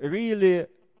 really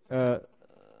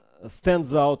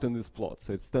stands out in this plot.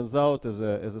 So it stands out as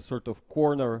a sort of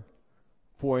corner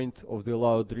point of the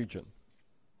allowed region.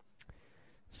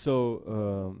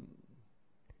 So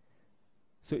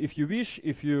so if you wish,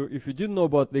 if you didn't know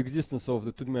about the existence of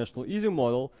the two-dimensional Ising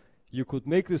model, you could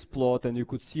make this plot and you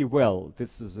could see, well,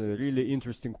 this is a really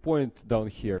interesting point down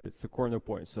here. It's a corner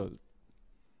point. So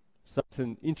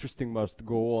something interesting must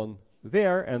go on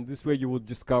there, and this way you would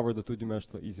discover the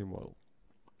two-dimensional Ising model.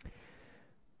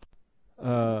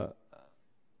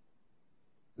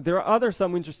 There are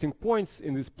some interesting points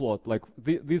in this plot, like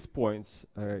these points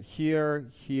here,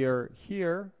 here,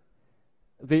 here.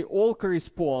 They all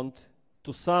correspond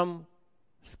to some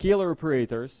scalar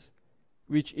operators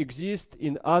which exist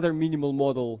in other minimal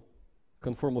model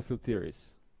conformal field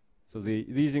theories. So the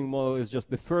Ising model is just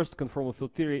the first conformal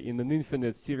field theory in an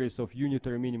infinite series of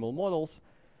unitary minimal models,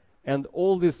 and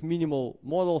all these minimal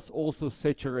models also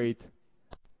saturate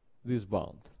this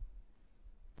bound.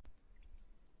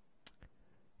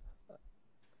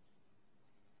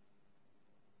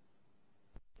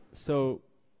 So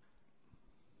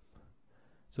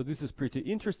this is pretty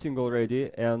interesting already,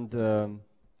 and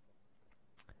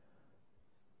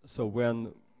so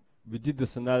when we did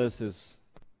this analysis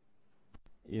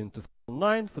in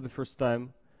 2009 for the first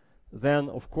time, then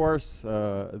of course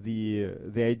the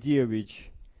idea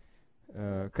which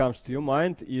comes to your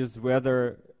mind is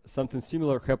whether something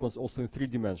similar happens also in 3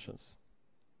 dimensions.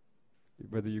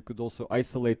 Whether you could also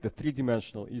isolate the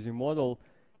 3-dimensional easy model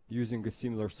using a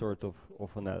similar sort of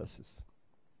analysis.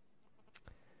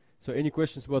 So any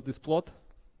questions about this plot?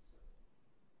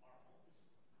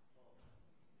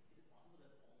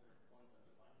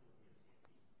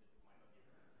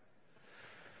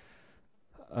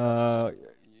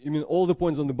 You mean all the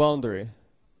points on the boundary?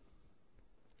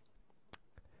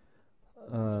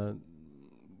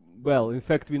 Well, in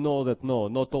fact, we know that no,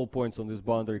 not all points on this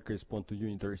boundary correspond to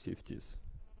unitary CFTs.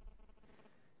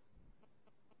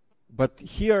 But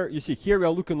here, you see, here we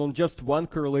are looking on just one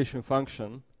correlation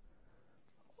function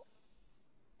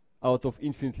out of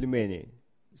infinitely many.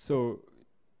 So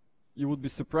you would be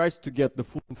surprised to get the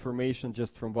full information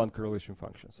just from one correlation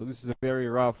function. So this is a very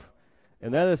rough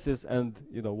analysis, and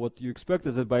you know what you expect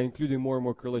is that by including more and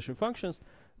more correlation functions,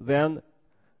 then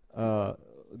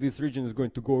this region is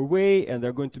going to go away, and there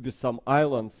are going to be some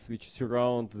islands which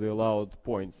surround the allowed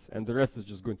points, and the rest is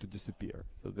just going to disappear.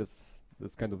 So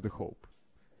that's kind of the hope.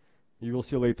 You will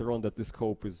see later on that this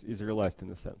hope is realized in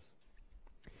a sense.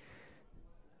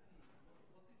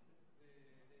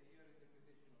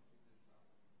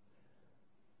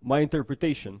 My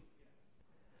interpretation.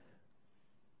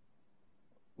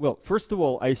 Well, first of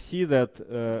all, I see that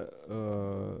the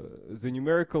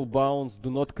numerical bounds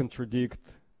do not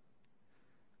contradict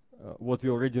what we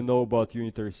already know about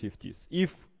unitary CFTs.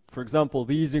 If, for example,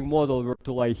 the Ising model were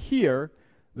to lie here,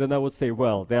 then I would say,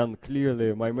 well, then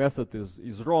clearly my method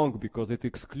is wrong because it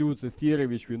excludes a theory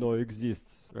which we know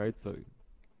exists, right?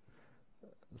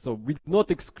 So we do not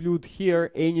exclude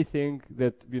here anything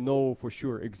that we know for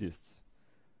sure exists.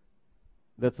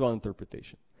 That's one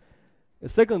interpretation. A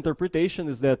second interpretation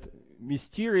is that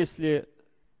mysteriously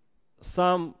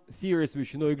some theories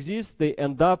which you know exist, they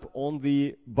end up on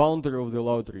the boundary of the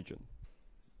allowed region.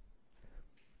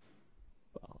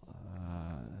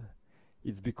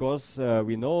 It's because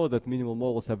we know that minimal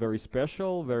models are very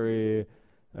special, very,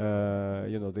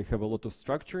 you know, they have a lot of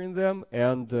structure in them,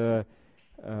 and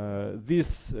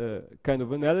this kind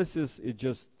of analysis, it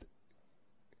just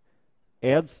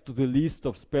adds to the list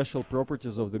of special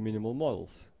properties of the minimal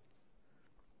models.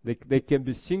 They can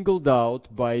be singled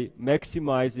out by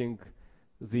maximizing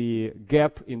the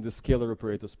gap in the scalar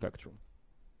operator spectrum.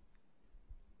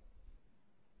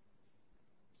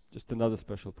 Just another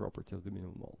special property of the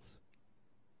minimal models.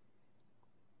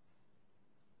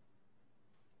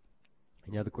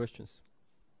 Any other questions?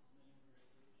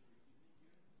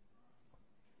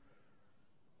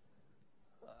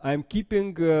 I'm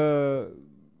keeping,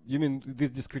 you mean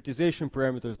these discretization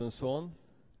parameters and so on?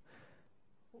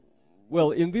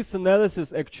 Well, in this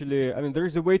analysis, actually, I mean, there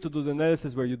is a way to do the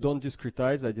analysis where you don't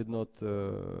discretize. I did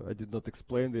not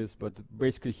explain this, but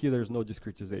basically here there's no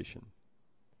discretization.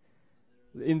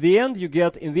 In the end,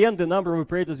 the number of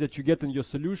operators that you get in your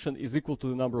solution is equal to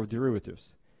the number of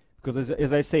derivatives, because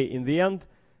as I say, in the end,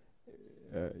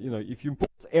 you know, if you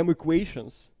impose m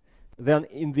equations, then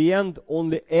in the end,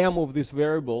 only m of these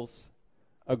variables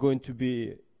are going to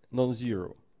be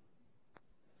non-zero.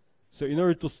 So in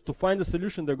order to find a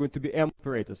solution, there are going to be m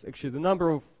operators. Actually, the number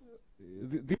of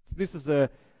this is a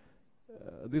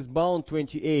this bound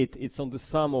 28. It's on the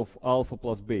sum of alpha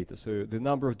plus beta. So the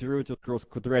number of derivatives grows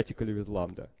quadratically with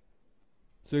lambda.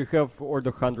 So you have order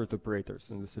 100 operators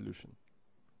in the solution.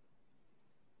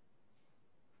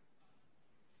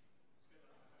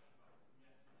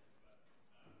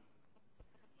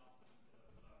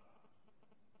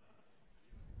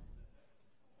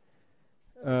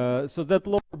 So that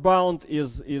lower bound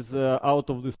is out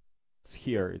of this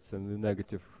here. It's in the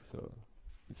negative, so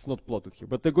it's not plotted here.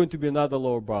 But there's going to be another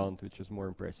lower bound, which is more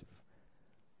impressive.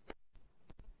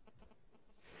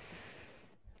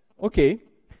 Okay,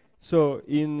 so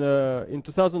in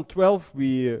 2012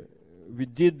 we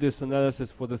did this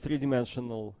analysis for the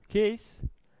 3-dimensional case,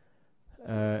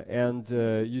 and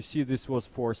you see this was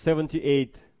for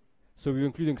 78. So we're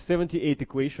including 78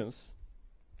 equations.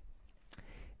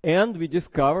 And we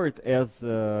discovered, as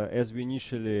we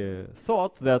initially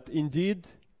thought, that indeed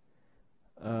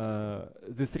the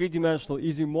 3-dimensional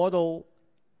easy model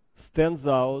stands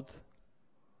out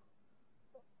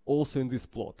also in this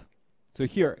plot. So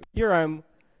here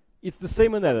it's the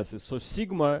same analysis. So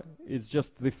sigma is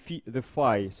just the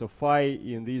phi. So phi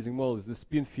in the easy model is the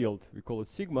spin field. We call it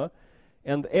sigma,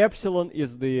 and epsilon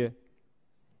is the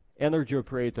energy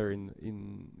operator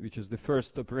which is the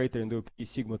first operator in the OP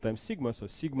sigma times sigma. So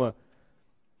sigma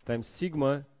times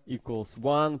sigma equals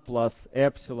 1 plus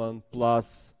epsilon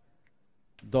plus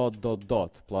dot dot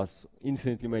dot plus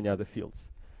infinitely many other fields.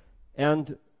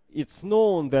 And it's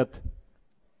known that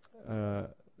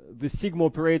the sigma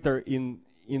operator in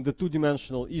the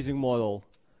two-dimensional Ising model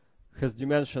has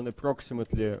dimension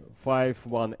approximately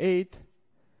 518,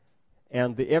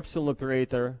 and the epsilon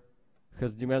operator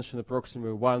has dimension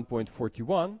approximately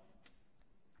 1.41.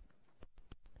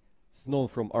 It's known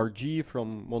from RG,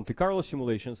 from Monte Carlo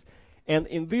simulations. And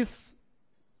in this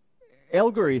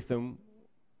algorithm,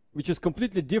 which is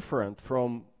completely different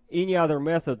from any other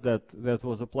method that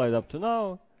was applied up to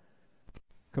now,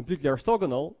 completely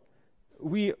orthogonal,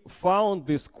 we found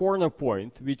this corner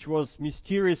point, which was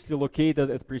mysteriously located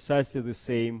at precisely the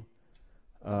same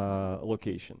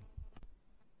location.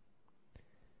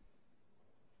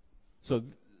 So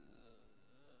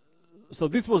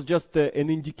this was just an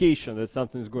indication that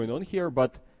something is going on here,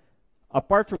 but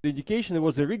apart from the indication, it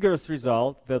was a rigorous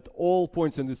result that all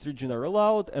points in this region are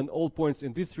allowed and all points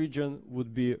in this region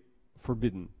would be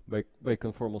forbidden by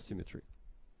conformal symmetry.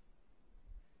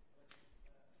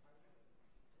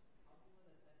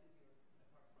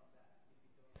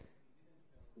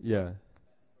 Yeah.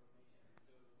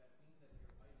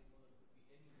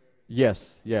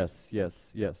 Yes.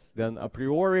 Then a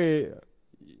priori,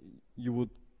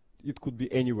 it could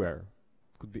be anywhere.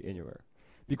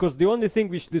 Because the only thing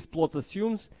which this plot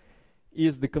assumes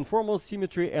is the conformal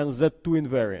symmetry and Z2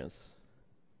 invariance.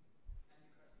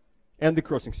 And the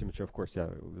crossing symmetry, of course, yeah,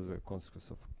 with a consequence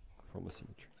of conformal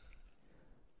symmetry.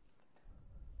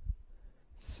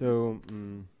 So,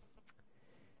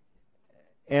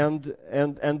 and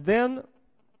then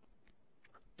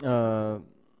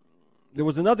there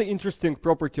was another interesting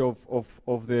property of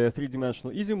the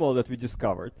three-dimensional Ising model that we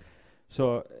discovered.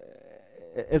 So,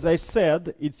 as I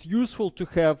said, it's useful to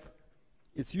have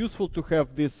this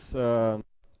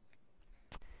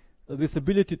this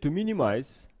ability to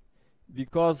minimize,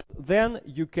 because then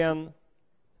you can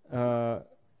not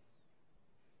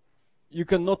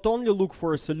only look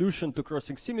for a solution to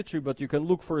crossing symmetry, but you can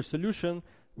look for a solution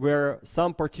where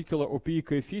some particular OPE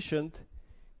coefficient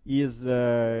is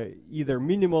either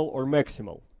minimal or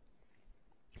maximal.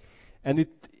 And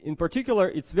in particular,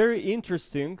 it's very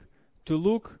interesting to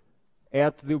look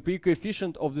at the OPE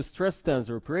coefficient of the stress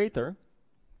tensor operator,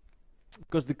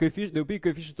 because the OPE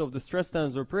coefficient of the stress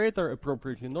tensor operator,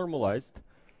 appropriately normalized,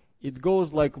 it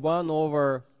goes like 1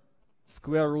 over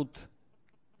square root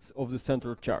of the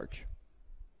center of charge.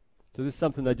 So this is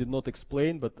something I did not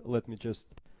explain, but let me just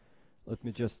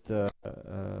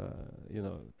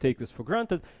take this for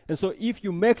granted. And so if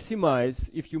you maximize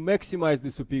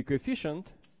this OPE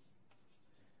coefficient,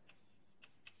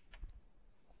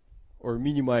 or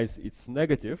minimize its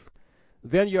negative,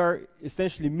 then you are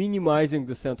essentially minimizing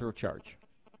the center of charge.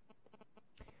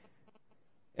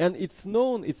 And it's a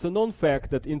known fact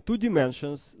that in 2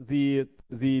 dimensions, the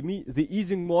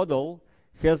Ising model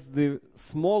has the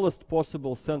smallest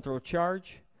possible center of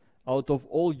charge out of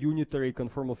all unitary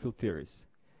conformal field theories.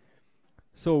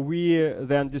 So we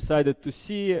then decided to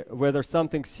see whether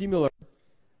something similar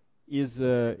is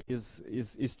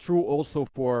true also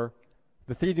for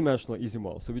the 3-dimensional Ising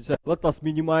model. So we said, let us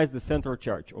minimize the center of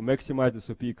charge or maximize the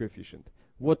OPE coefficient.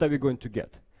 What are we going to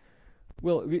get?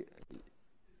 Well,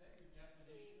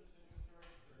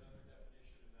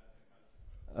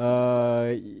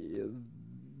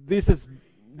 this is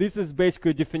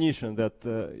basically a definition that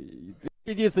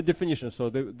it is a definition. So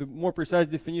the more precise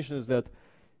definition is that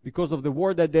because of the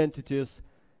word identities,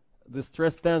 the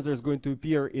stress tensor is going to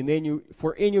appear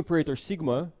for any operator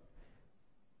sigma.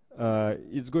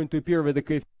 It's going to appear with a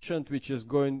coefficient which is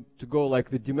going to go like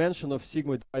the dimension of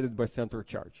sigma divided by center of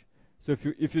charge. So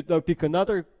if you now pick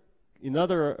another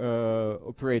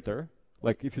operator,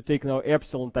 like if you take now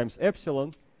epsilon times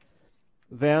epsilon,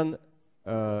 then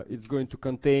it's going to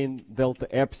contain delta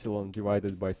epsilon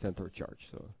divided by center of charge.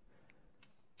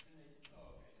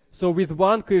 So with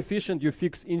one coefficient you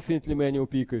fix infinitely many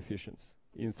OPE coefficients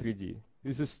in 3D.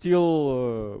 This is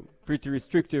still pretty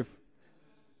restrictive.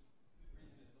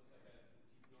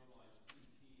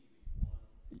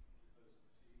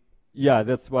 Yeah,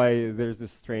 that's why there's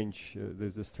this strange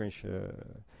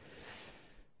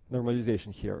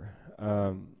normalization here.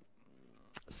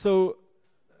 So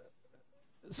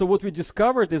what we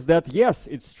discovered is that yes,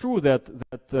 it's true that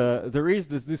there is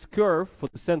this curve for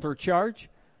the center charge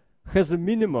has a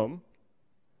minimum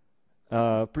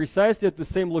precisely at the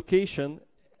same location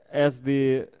as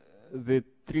the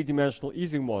 3-dimensional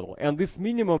Ising model, and this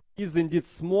minimum is indeed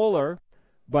smaller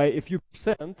by a few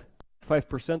percent,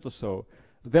 5% or so,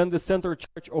 than the center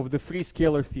charge of the free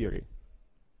scalar theory.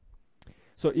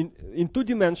 So in 2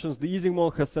 dimensions, the Ising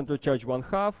model has center charge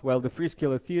 1/2, while the free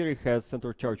scalar theory has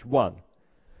center charge 1.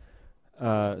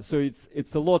 So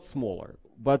it's a lot smaller.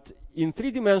 But in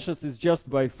 3 dimensions, it's just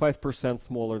by 5%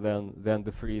 smaller than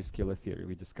the free scalar theory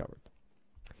we discovered.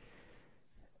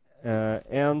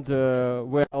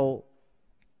 Well,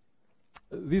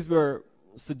 these were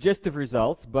suggestive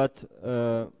results, but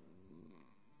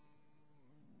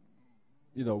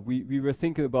you know, we were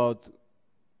thinking about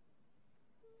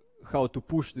how to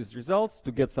push these results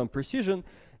to get some precision,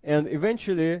 and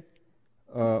eventually,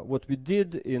 what we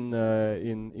did in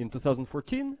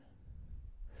 2014.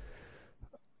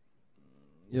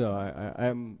 You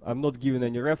know, I'm not giving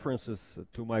any references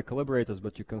to my collaborators,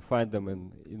 but you can find them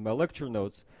in my lecture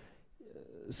notes.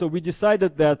 So we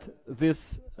decided that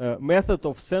this method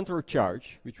of center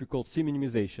charge, which we call C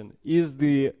minimization, is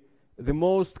the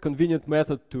most convenient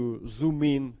method to zoom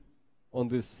in on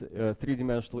this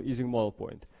 3-dimensional Ising model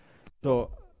point.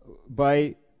 So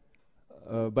by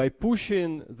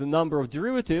pushing the number of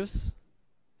derivatives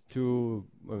to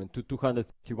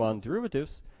 251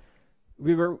 derivatives,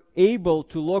 we were able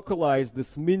to localize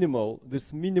this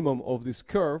minimum of this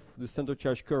curve, the center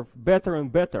charge curve, better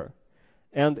and better.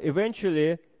 And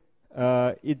eventually,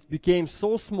 it became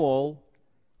so small,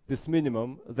 this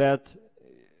minimum, that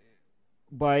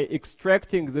by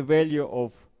extracting the value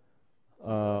of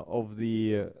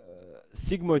the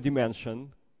sigma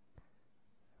dimension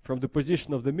from the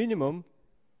position of the minimum,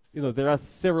 you know, there are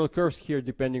several curves here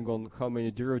depending on how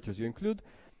many derivatives you include.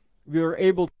 We were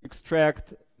able to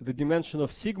extract the dimension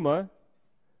of sigma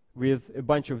with a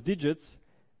bunch of digits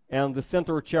and the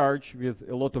center charge with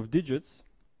a lot of digits.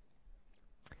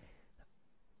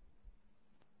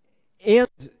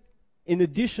 And in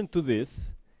addition to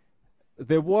this,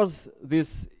 there was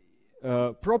this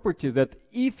property that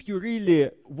if you really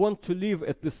want to live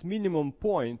at this minimum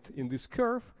point in this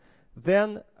curve,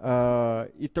 then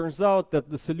it turns out that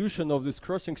the solution of this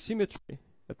crossing symmetry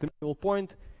at the middle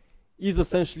point is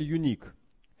essentially unique.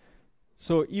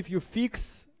 So if you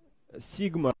fix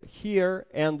sigma here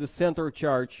and the center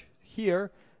charge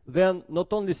here, then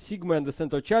not only sigma and the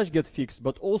center charge get fixed,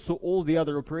 but also all the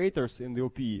other operators in the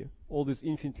OPE, all these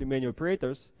infinitely many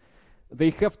operators,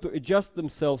 they have to adjust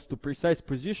themselves to precise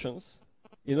positions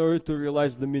in order to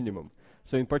realize the minimum.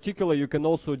 So in particular, you can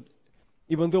also,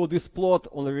 even though this plot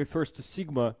only refers to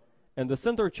sigma and the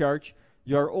center charge,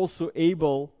 you are also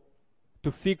able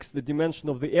to fix the dimension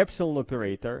of the epsilon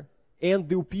operator and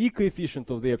the OPE coefficient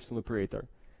of the epsilon operator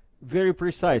very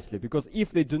precisely, because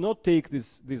if they do not take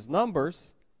these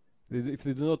numbers, if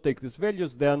they do not take these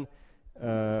values, then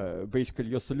basically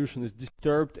your solution is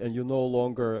disturbed and you no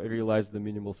longer realize the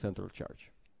minimal central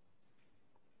charge.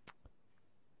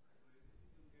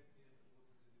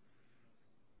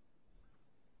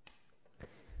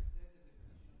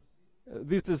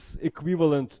 This is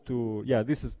equivalent to, yeah,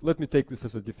 this is, let me take this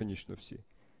as a definition of C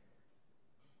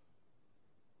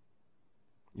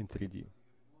in 3D.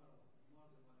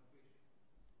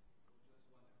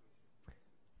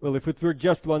 Well, if it were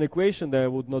just one equation,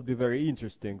 that would not be very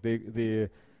interesting. The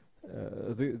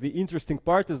interesting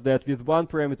part is that with one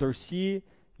parameter C,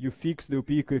 you fix the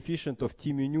OPE coefficient of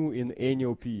T mu nu in any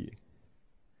OPE.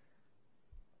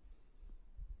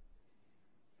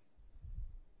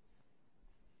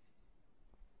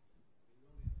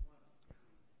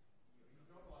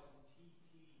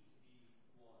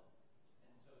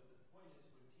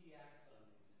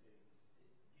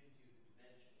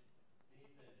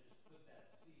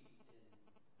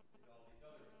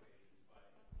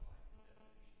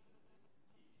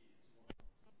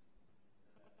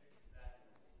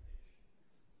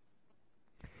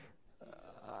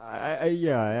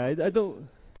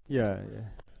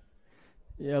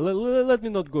 Let me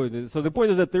not go into this. So the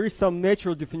point is that there is some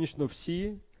natural definition of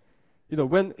C. You know,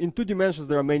 when in 2 dimensions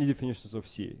there are many definitions of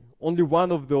C. Only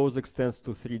one of those extends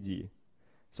to 3D.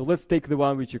 So let's take the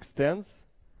one which extends.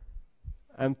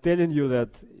 I'm telling you that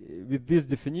with this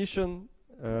definition,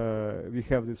 we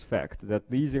have this fact that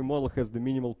the Ising model has the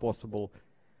minimal possible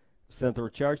center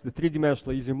charge. The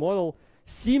 3-dimensional Ising model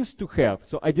seems to have,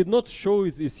 so I did not show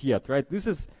you this yet, right? This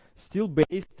is still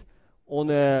based on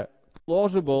a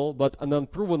plausible but an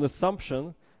unproven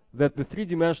assumption that the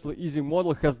 3-dimensional Ising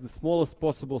model has the smallest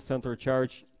possible center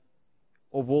charge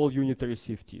of all unitary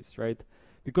CFTs, right?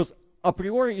 Because a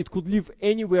priori it could live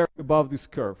anywhere above this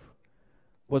curve.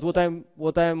 But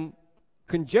what I'm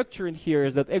conjecturing here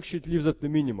is that actually it lives at the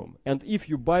minimum. And if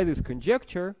you buy this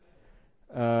conjecture,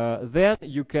 then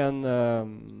you can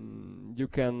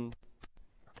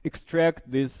extract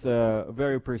these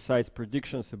very precise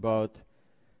predictions about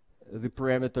the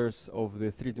parameters of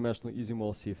the three-dimensional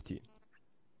easy-model CFT.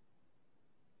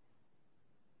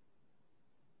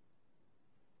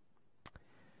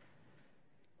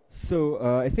 So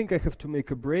I think I have to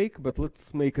make a break, but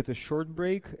let's make it a short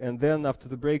break, and then after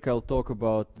the break I'll talk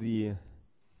about the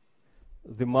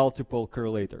multiple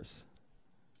correlators.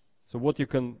 So what you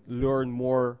can learn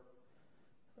more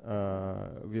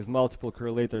with multiple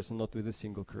correlators and not with a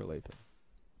single correlator.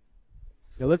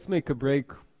 Yeah, let's make a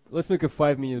break. Let's make a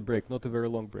 5-minute break, not a very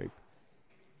long break.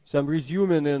 So I'm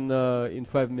resuming in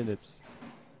 5 minutes.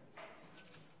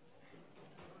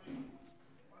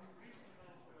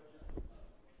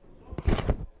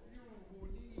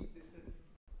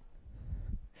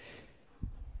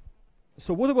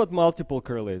 So what about multiple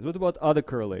correlators? What about other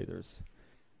correlators?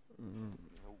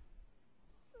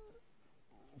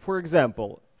 For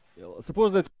example,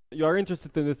 suppose that you are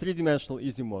interested in the three-dimensional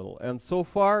easy model, and so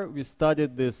far we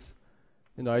studied this.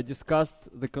 I discussed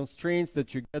the constraints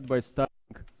that you get by studying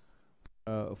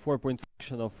 4-point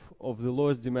function of the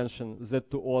lowest dimension z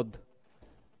to odd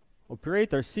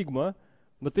operator sigma,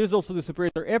 but there's also this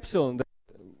operator epsilon that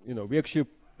we actually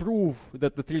prove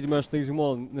that the three-dimensional easy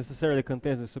model necessarily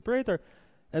contains this operator.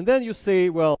 And then you say,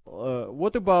 well,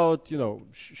 what about,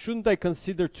 shouldn't I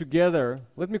consider together,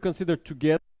 let me consider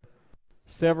together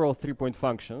several 3-point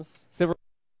functions,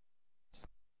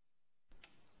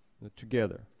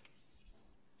 together.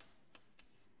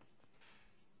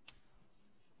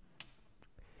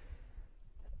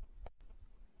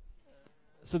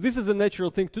 So this is a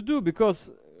natural thing to do because,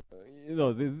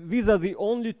 these are the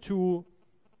only two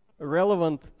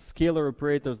relevant scalar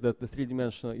operators that the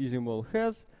three-dimensional easy model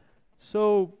has.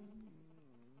 So,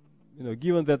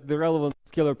 given that the relevant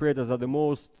scalar operators are the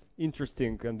most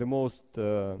interesting and the most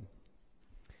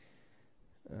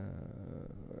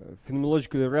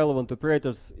phenomenologically relevant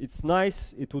operators,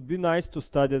 it would be nice to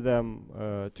study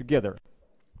them together.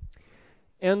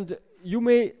 And you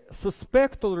may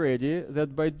suspect already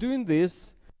that by doing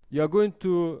this, you are going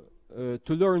to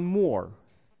learn more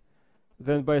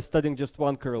than by studying just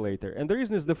one correlator. And the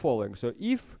reason is the following. So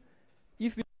if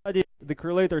we study the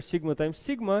correlator sigma times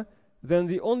sigma, then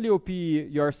the only OPE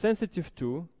you are sensitive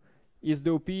to is the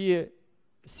OPE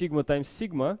sigma times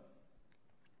sigma,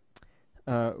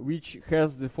 which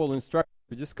has the following structure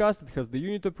we discussed. It has the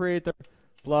unit operator,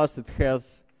 plus it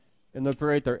has an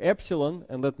operator epsilon,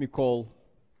 and let me call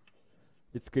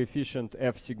its coefficient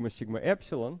f sigma sigma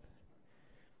epsilon.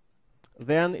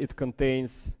 Then it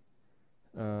contains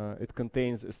a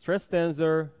stress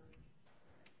tensor,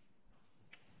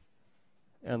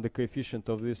 and the coefficient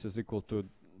of this is equal to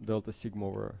delta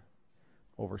sigma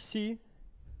over C.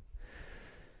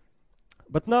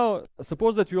 But now,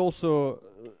 suppose that we also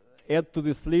add to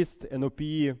this list an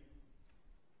OPE.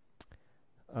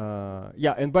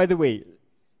 And by the way,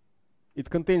 it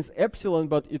contains epsilon,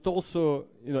 but it also,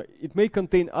 it may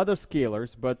contain other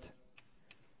scalars, but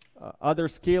other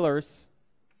scalars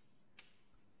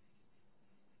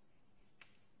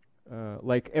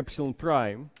like epsilon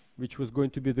prime, which was going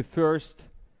to be the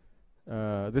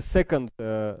second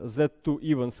Z2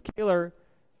 even scalar,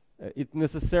 it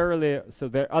necessarily, so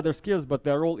there are other scalars, but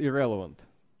they're all irrelevant.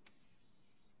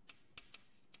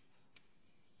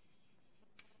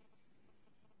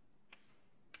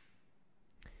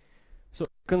 So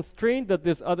constraint that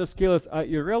these other scalars are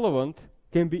irrelevant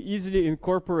can be easily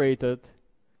incorporated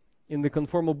in the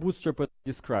conformal bootstrap I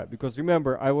described. Because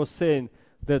remember, I was saying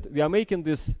that we are making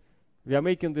this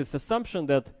assumption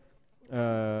that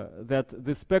that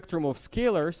the spectrum of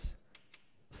scalars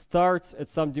starts at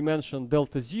some dimension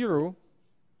delta 0,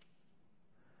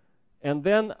 and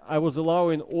then I was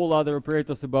allowing all other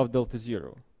operators above delta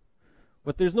 0.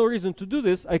 But there's no reason to do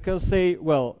this. I can say,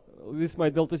 well, my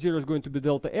delta 0 is going to be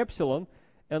delta epsilon,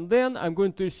 and then I'm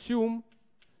going to assume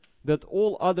that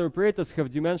all other operators have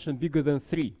dimension bigger than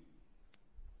 3.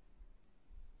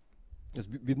 As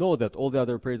we know that all the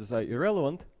other operators are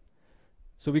irrelevant.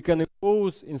 So we can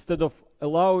impose, instead of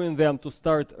allowing them to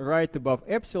start right above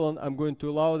epsilon, I'm going to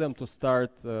allow them to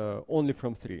start only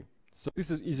from 3. So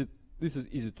this is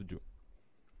easy to do.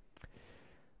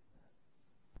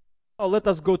 Now let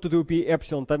us go to the OP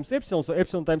epsilon times epsilon. So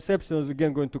epsilon times epsilon is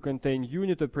again going to contain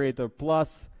unit operator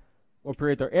plus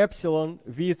operator epsilon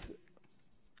with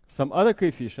some other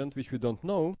coefficient which we don't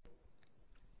know.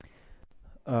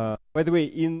 By the way,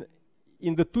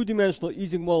 in the two-dimensional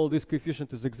Ising model, this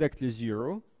coefficient is exactly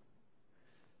 0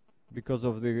 because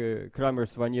of the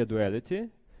Kramers-Vanier duality.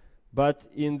 But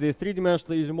in the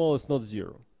three-dimensional Ising model, it's not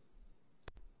 0.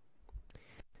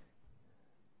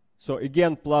 So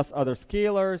again, plus other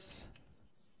scalars.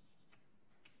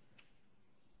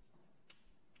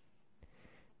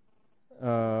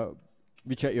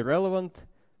 which are irrelevant,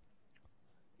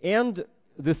 and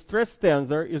the stress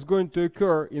tensor is going to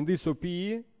occur in this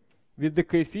OPE with the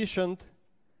coefficient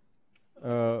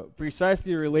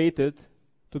precisely related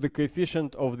to the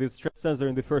coefficient of the stress tensor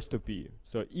in the first OPE.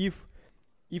 So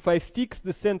if I fix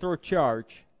the central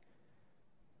charge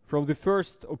from the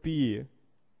first OPE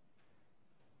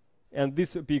and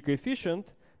this OPE coefficient,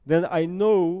 then I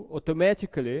know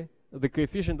automatically the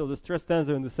coefficient of the stress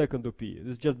tensor in the second OPE.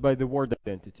 This is just by the word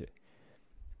identity.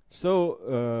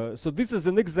 So this is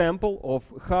an example of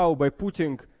how, by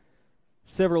putting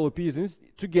several OPEs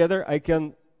together, I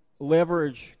can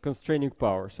leverage constraining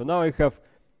power. So now I have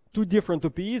two different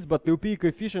OPEs, but the OPE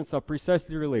coefficients are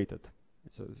precisely related.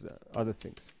 So other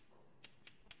things.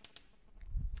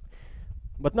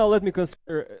 But now let me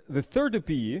consider the third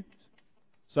OPE.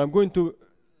 So I'm going to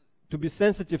be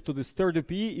sensitive to this third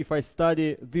OPE if I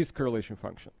study this correlation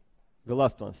function, the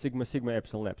last one, sigma, sigma,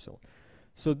 epsilon, epsilon.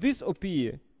 So this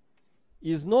OPE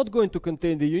is not going to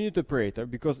contain the unit operator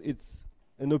because it's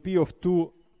an OPE of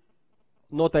two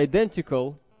not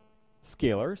identical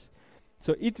scalars.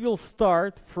 So it will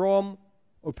start from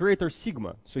operator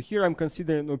sigma. So here I'm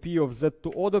considering an OPE of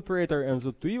Z2 odd operator and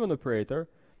Z2 even operator.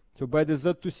 So by the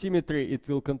Z2 symmetry, it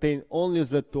will contain only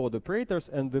Z2 odd operators,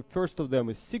 and the first of them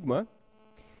is sigma.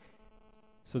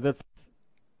 So that's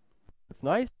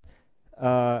nice.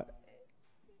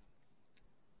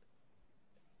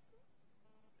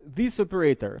 This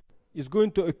operator is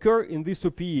going to occur in this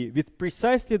OPE with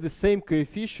precisely the same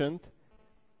coefficient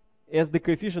as the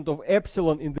coefficient of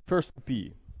epsilon in the first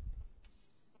OPE.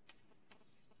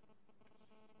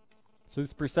 So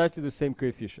it's precisely the same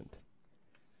coefficient.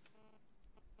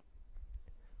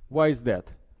 Why is that?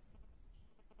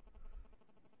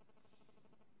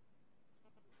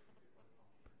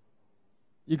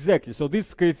 Exactly. So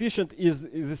this coefficient is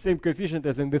the same coefficient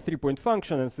as in the 3-point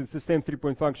function, and it's the same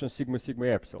 3-point function sigma, sigma,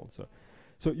 epsilon.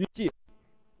 So you see,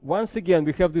 once again,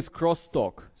 we have this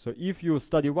crosstalk. So if you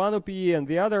study one OPE and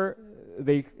the other,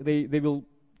 they will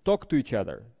talk to each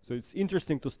other. So it's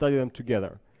interesting to study them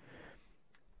together.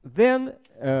 Then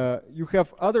you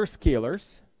have other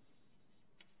scalars,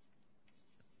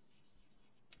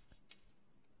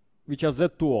 which are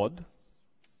Z2 odd,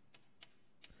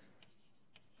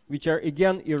 which are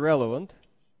again irrelevant.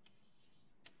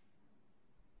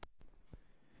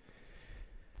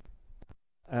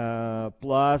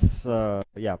 Plus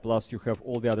you have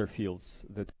all the other fields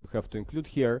that you have to include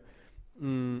here.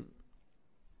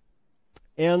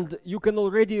 And you can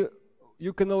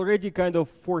already kind of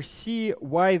foresee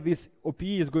why this OPE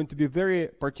is going to be very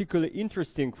particularly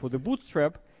interesting for the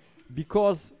bootstrap,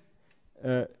 because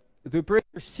the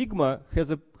operator sigma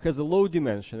has a low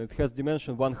dimension. It has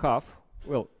dimension 1/2,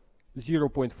 well,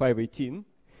 0.518.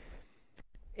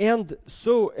 And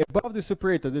so above this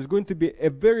operator, there's going to be a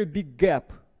very big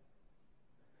gap.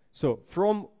 So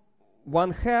from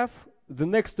 1/2, the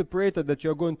next operator that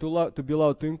you're going to be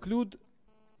allowed to include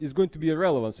is going to be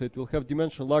irrelevant. So it will have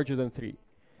dimension larger than 3.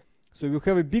 So you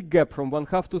have a big gap from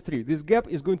 1/2 to 3. This gap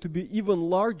is going to be even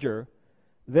larger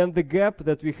than the gap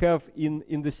that we have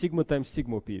in the sigma times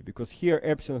sigma OPE, because here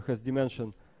epsilon has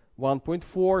dimension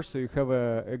 1.4, so you have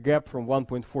a gap from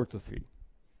 1.4 to 3.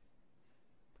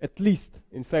 At least,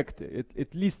 in fact,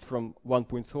 at least from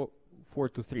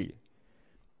 1.4 to 3,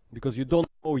 because we don't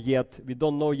know yet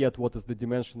what is the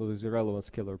dimension of these irrelevant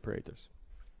scalar operators.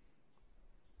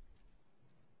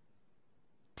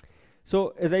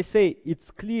 So as I say,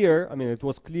 it's clear. I mean, it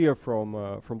was clear from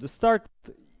the start.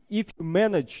 If you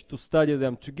manage to study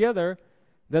them together,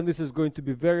 then this is going to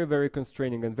be very, very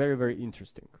constraining and very, very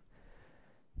interesting.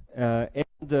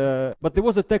 But there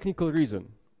was a technical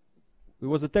reason. There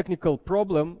was a technical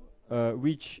problem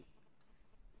which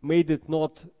made it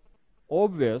not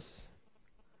obvious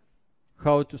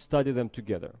how to study them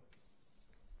together.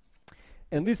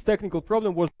 And this technical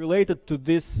problem was related to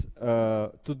this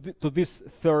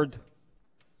third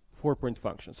 4-point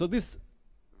function. So the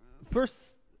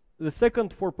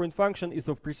second 4-point function is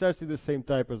of precisely the same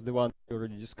type as the one we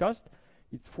already discussed.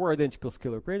 It's 4 identical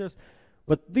scalar operators.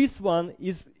 But this one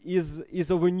is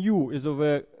of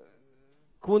a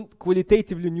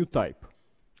qualitatively new type.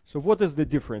 So what is the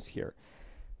difference here?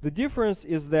 The difference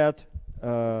is that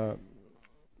so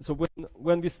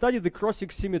when we study the crossing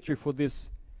symmetry for this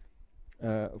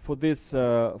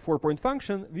 4-point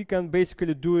function, we can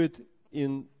basically do it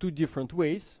in 2 different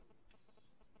ways.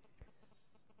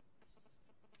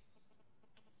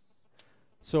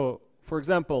 So, for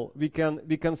example, we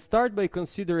can start by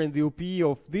considering the OPE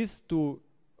of these 2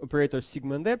 operators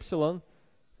sigma and epsilon,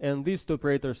 and these 2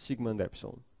 operators sigma and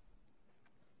epsilon.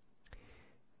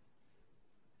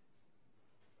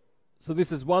 So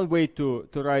this is one way to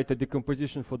write a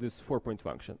decomposition for this 4-point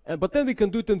function. But then we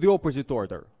can do it in the opposite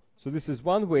order. So this is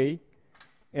one way,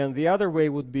 and the other way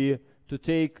would be to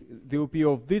take the OP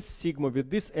of this sigma with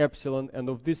this epsilon and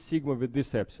of this sigma with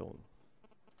this epsilon.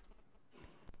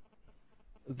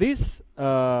 This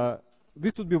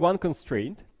would be one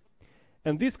constraint,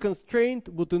 and this constraint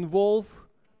would involve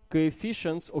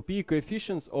coefficients, OP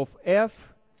coefficients of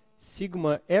f,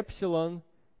 sigma, epsilon,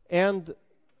 and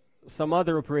some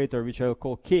other operator which I'll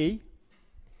call k.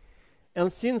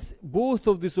 And since both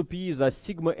of these OPs are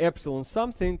sigma epsilon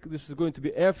something, this is going to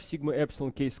be f sigma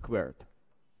epsilon k squared.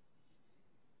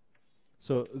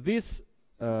 So this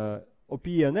OP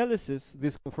analysis,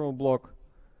 this conformal block,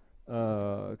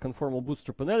 conformal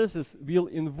bootstrap analysis, will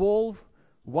involve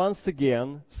once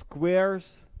again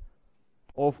squares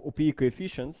of OP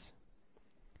coefficients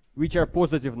which are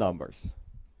positive numbers.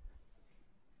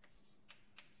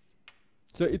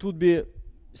 So it would be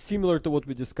similar to what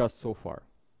we discussed so far.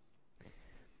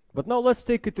 But now let's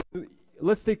take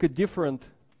a different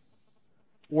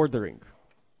ordering.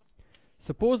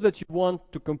 Suppose that you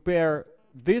want to compare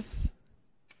this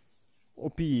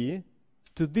OPE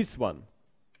to this one.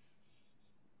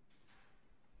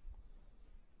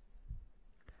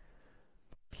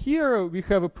 Here we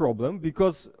have a problem,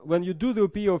 because when you do the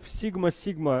OP of sigma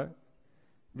sigma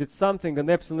with something and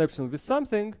epsilon epsilon with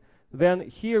something, then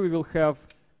here we will have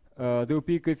the OP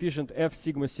coefficient f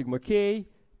sigma sigma k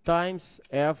times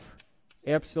f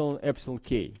epsilon epsilon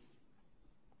k.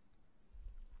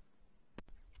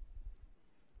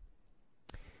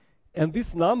 And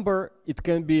this number, it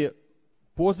can be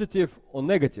positive or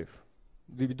negative.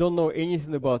 We don't know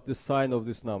anything about the sign of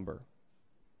this number.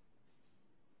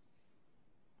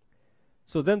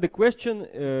 So then the question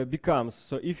becomes,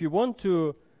 so if you want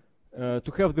to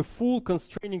have the full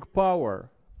constraining power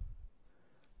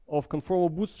of conformal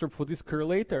bootstrap for this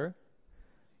correlator,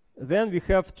 then we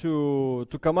have to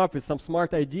come up with some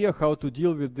smart idea how to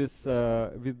deal with this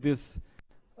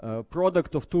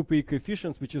product of two OP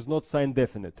coefficients which is not sign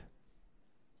definite.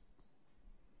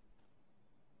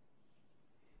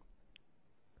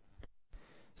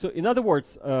 So in other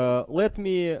words, let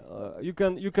me you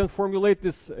can formulate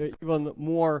this even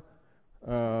more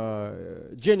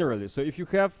generally. So if you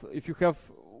have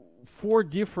 4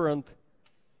 different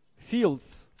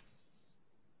fields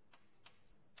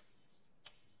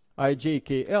I, j,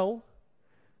 k, l,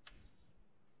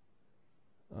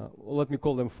 let me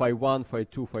call them phi 1, phi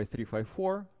 2, phi 3, phi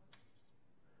 4.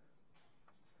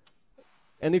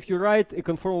 And if you write a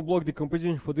conformal block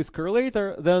decomposition for this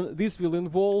correlator, then this will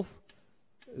involve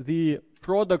the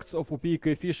products of OP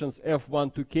coefficients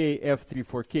f1 to k, f3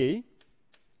 for k.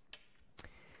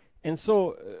 And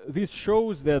so this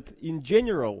shows that in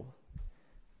general,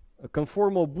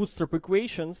 conformal bootstrap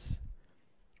equations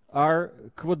are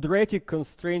quadratic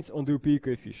constraints on the OP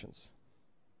coefficients.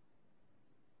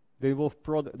 They involve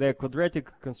they are quadratic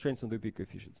constraints on the OP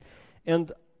coefficients.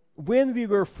 And when we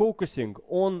were focusing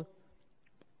on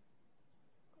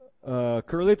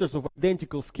correlators of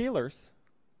identical scalars,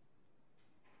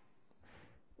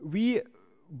 we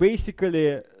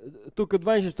basically took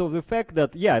advantage of the fact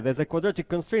that, yeah, there's a quadratic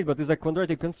constraint, but these are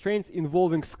quadratic constraints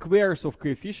involving squares of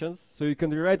coefficients, so you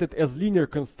can rewrite it as linear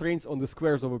constraints on the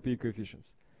squares of OP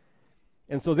coefficients.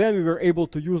 And so then we were able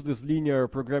to use these linear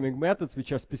programming methods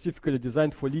which are specifically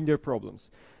designed for linear problems.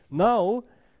 Now,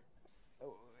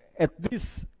 at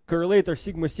this correlator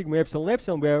sigma sigma epsilon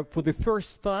epsilon, where for the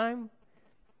first time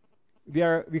we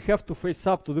have to face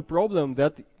up to the problem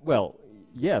that, well,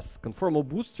 yes, conformal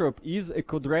bootstrap is a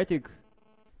quadratic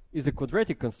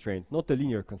constraint, not a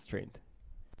linear constraint.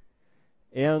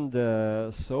 And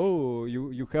so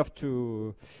you have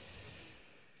to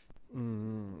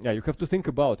you have to think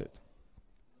about it.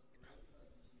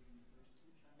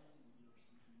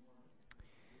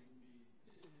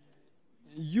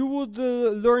 You would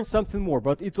learn something more,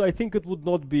 but I think it would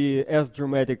not be as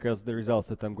dramatic as the results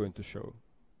that I'm going to show.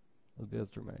 It would be as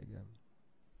dramatic, yeah.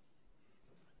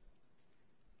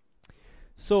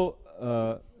 So,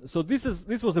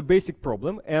 this was a basic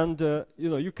problem, and you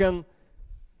know, you can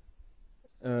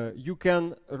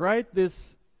write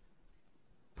this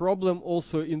problem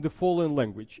also in the following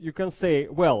language. You can say,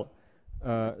 well,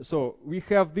 so we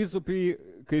have these OP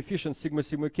coefficients sigma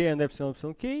sigma k and epsilon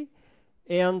epsilon k,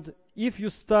 and if you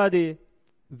study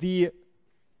the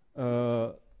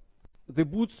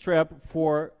bootstrap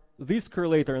for this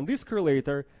correlator and this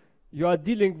correlator, you are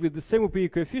dealing with the same OP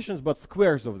coefficients but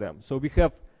squares of them. So we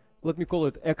have, let me call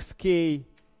it xk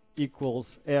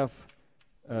equals f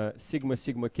sigma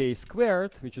sigma k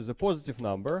squared, which is a positive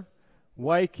number,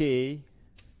 yk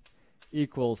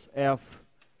equals f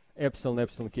epsilon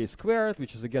epsilon k squared,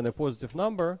 which is again a positive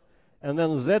number, and then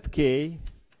zk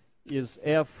is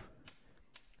f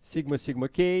sigma sigma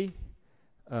k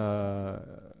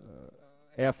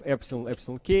f epsilon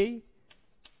epsilon k,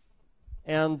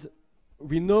 and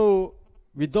we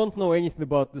don't know anything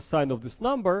about the sign of this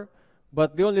number,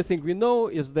 but the only thing we know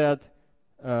is that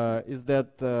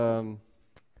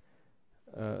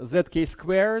zk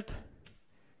squared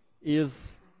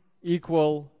is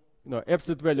equal,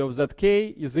 absolute value of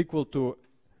zk is equal to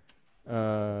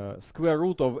square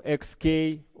root of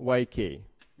xk yk.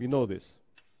 We know this.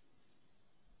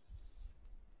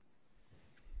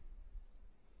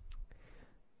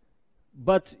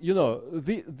 But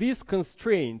this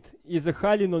constraint is a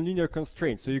highly nonlinear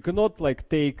constraint, so you cannot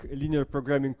take linear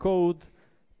programming code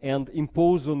and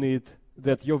impose on it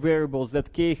that your variables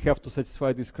zk have to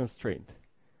satisfy this constraint.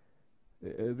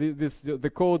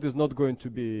 The code is not going to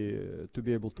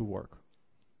be able to work.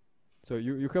 So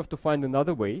you have to find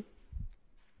another way.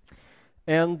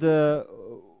 And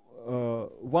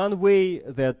one way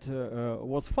that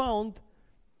was found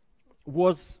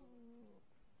was,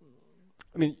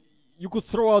 you could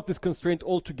throw out this constraint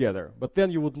altogether, but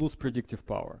then you would lose predictive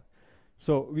power.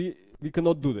 So we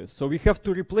cannot do this. So we have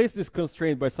to replace this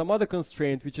constraint by some other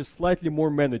constraint which is slightly more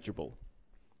manageable.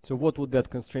 So what would that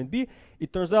constraint be?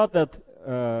 It turns out that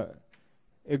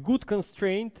a good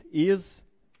constraint is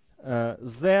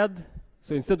z.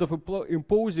 So instead of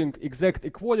imposing exact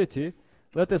equality,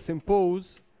 let us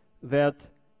impose that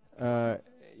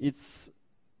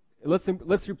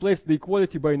let's replace the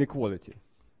equality by inequality.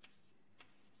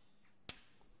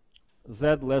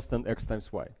 Z less than x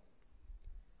times y.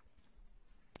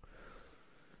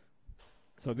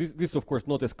 So this of course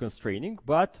not as constraining,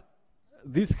 but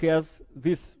this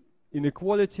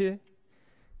inequality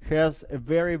has a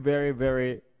very, very,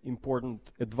 very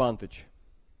important advantage.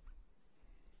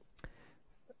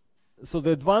 So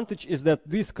the advantage is that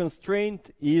this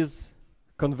constraint is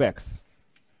convex.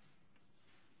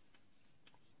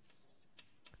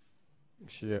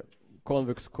 Actually, a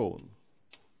convex cone.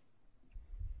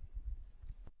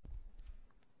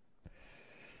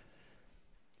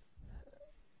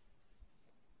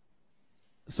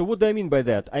 So what do I mean by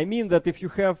that? I mean that if you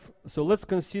have, so let's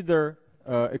consider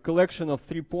a collection of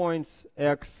 3 points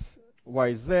x,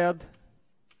 y, z.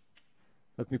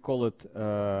 Let me call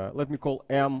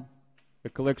M a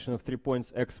collection of 3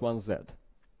 points x, 1, z.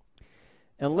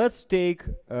 And let's take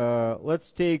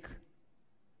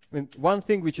one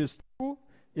thing which is true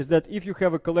is that if you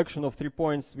have a collection of 3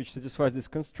 points which satisfies this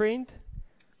constraint,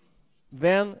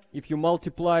 then if you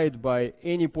multiply it by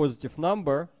any positive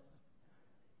number,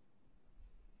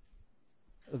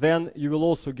 then you will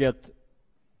also get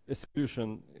a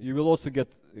solution. You will also get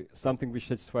something which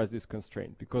satisfies this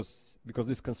constraint, because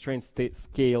this constraint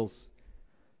scales,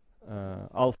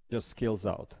 alpha just scales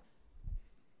out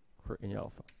for any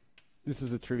alpha. This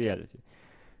is a triviality.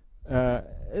 A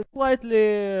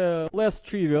slightly less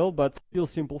trivial but still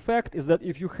simple fact is that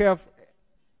if you have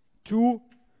 2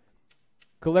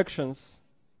 collections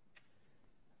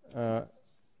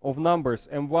of numbers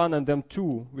m1 and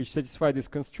m2 which satisfy this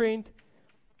constraint,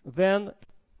 then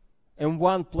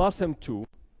m1 plus m2,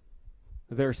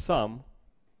 their sum,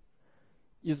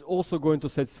 is also going to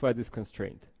satisfy this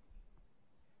constraint.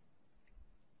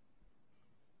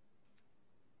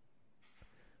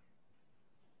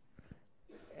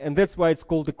 And that's why it's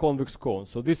called a convex cone.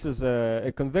 So this is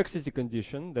a convexity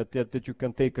condition that you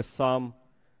can take a sum.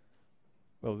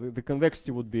 Well, the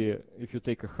convexity would be if you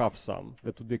take a half sum.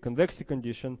 That would be a convexity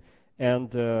condition.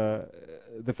 And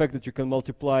the fact that you can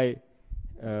multiply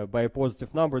by a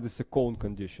positive number, this is a cone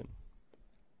condition.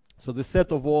 So the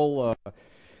set of all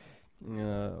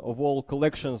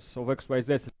collections of x, y,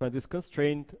 z by this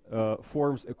constraint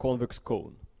forms a convex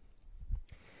cone.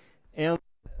 And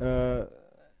there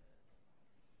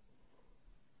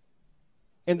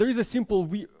is a simple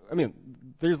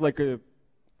there is like a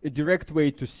direct way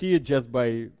to see it just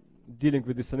by dealing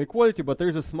with this inequality, but there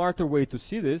is a smarter way to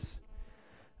see this,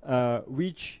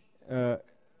 which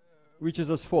is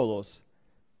as follows.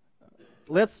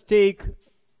 Let's take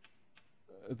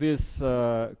this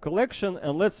collection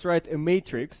and let's write a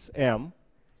matrix M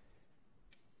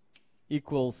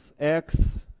equals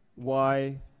X,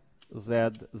 Y, Z,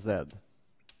 Z.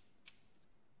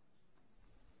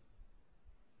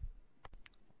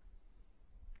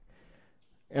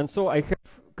 And so I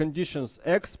have conditions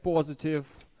X positive,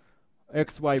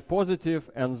 XY positive,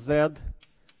 and Z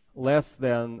less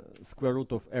than square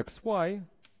root of XY.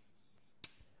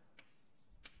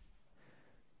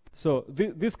 So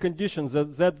this condition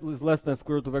that Z is less than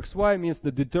square root of XY means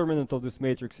the determinant of this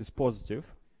matrix is positive.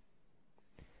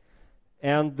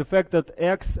 And the fact that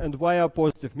x and y are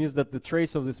positive means that the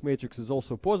trace of this matrix is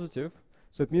also positive.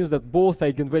 So it means that both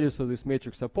eigenvalues of this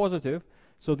matrix are positive.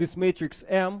 So this matrix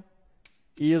M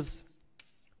is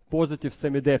positive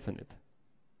semi-definite.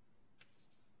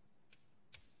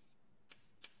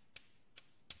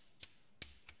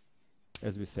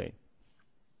 As we say.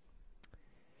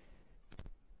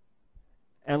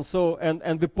 And so,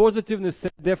 and the positiveness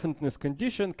definiteness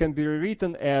condition can be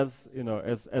rewritten as, you know,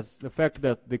 as the fact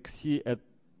that the xi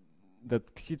that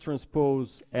xi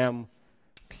transpose M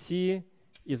xi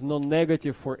is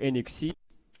non-negative for any xi.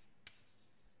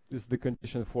 This is the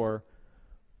condition for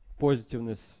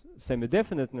positiveness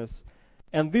semi-definiteness.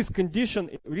 And this condition,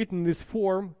 written in this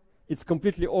form, it's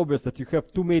completely obvious that you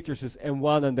have two matrices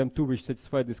M1 and M2 which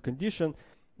satisfy this condition.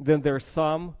 Then their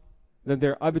sum, then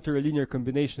their arbitrary linear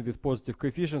combination with positive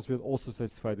coefficients will also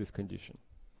satisfy this condition.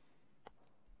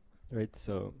 Right?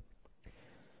 So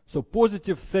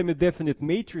positive semi-definite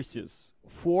matrices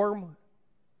form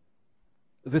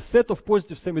the set of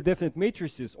positive semi-definite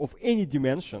matrices of any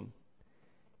dimension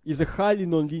is a highly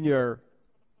nonlinear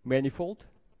manifold,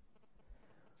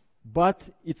 but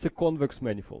it's a convex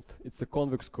manifold. It's a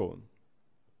convex cone.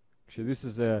 Actually, this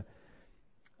is a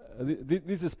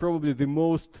this is probably the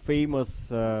most famous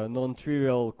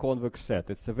non-trivial convex set.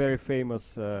 It's a very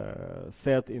famous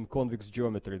set in convex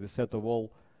geometry, the set of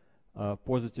all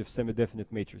positive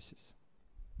semi-definite matrices.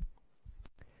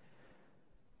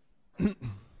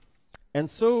 And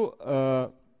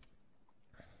so,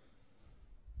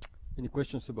 any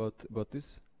questions about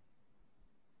this?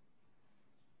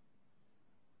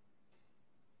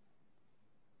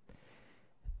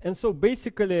 And so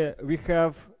basically we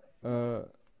have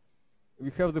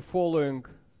the following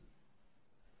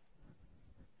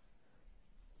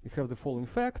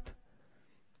fact.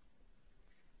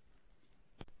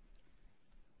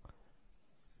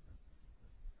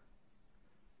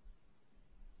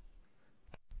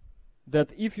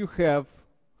 That if you have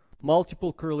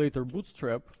multiple correlator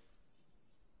bootstrap,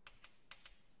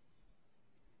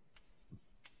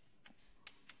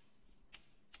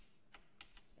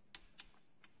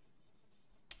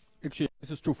 actually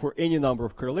this is true for any number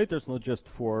of correlators, not just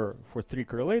for three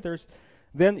correlators,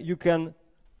 then you can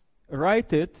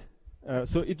write it,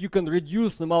 you can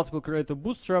reduce the multiple correlator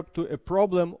bootstrap to a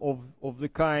problem of the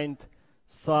kind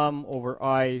sum over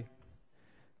I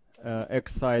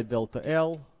xi delta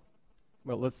L.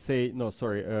 Well, let's say, no,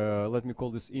 sorry, let me call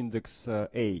this index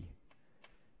A.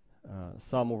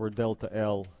 Sum over delta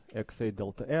L, xa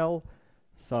delta L,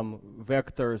 some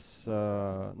vectors,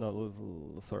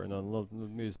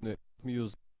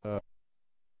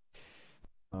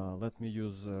 let me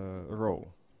use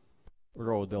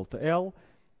rho delta L.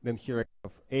 Then here I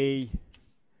have A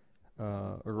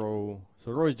rho,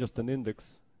 so rho is just an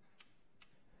index,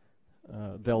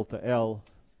 delta L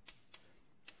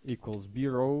equals B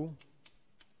rho.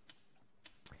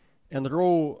 And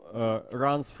rho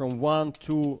runs from 1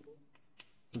 to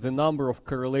the number of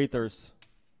correlators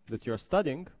that you're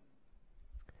studying.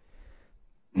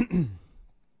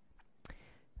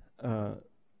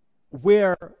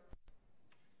 Where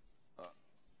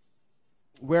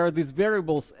these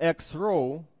variables x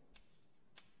rho,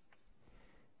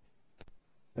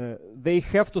 they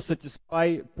have to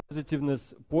satisfy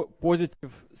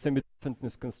positive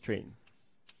semi-definiteness constraint.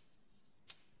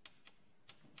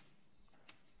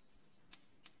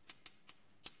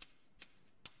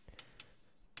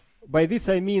 By this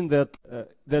I mean that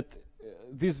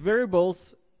these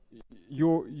variables,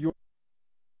 you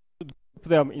put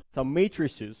them in some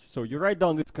matrices. So you write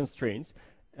down these constraints,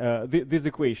 these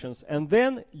equations, and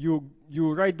then you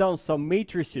write down some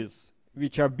matrices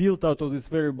which are built out of these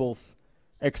variables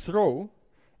x rho,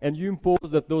 and you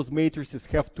impose that those matrices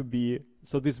have to be,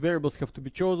 so these variables have to be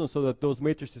chosen so that those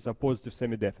matrices are positive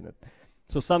semi-definite.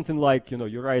 So something like,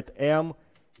 you write M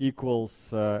equals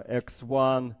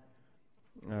x1.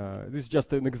 This is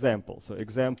just an example. So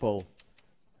example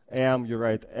M, you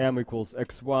write M equals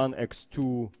x1,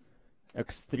 x2,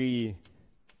 x3,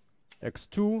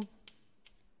 x2.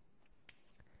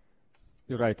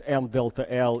 You write M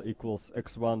delta L equals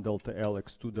x1 delta L,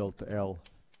 x2 delta L.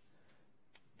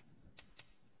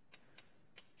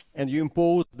 And you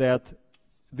impose that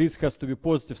this has to be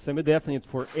positive semi-definite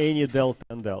for any delta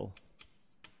and L.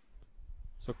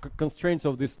 So constraints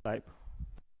of this type.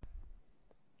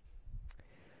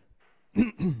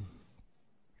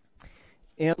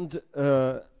 And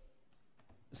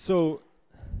so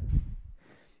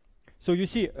you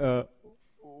see,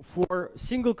 for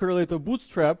single correlator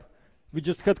bootstrap, we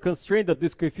just had constraint that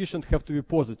this coefficient have to be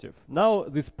positive. Now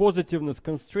this positiveness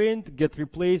constraint get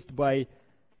replaced by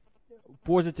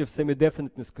positive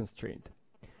semi-definiteness constraint.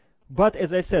 But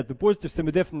as I said, the positive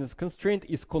semi-definiteness constraint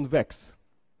is convex.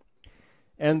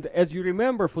 And as you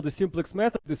remember, for the simplex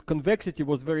method, this convexity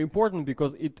was very important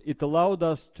because it allowed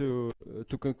us to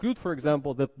conclude, for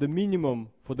example, that the minimum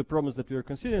for the problems that we were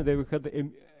considering, they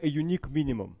had a unique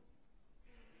minimum.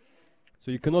 So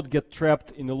you cannot get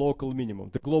trapped in a local minimum.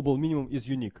 The global minimum is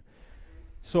unique.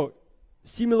 So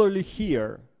similarly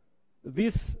here,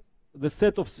 the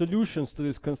set of solutions to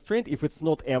this constraint, if it's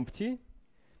not empty,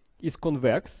 is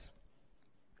convex.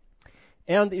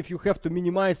 And if you have to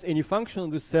minimize any function in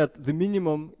this set, the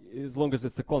minimum, as long as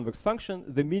it's a convex function,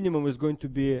 the minimum is going to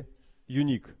be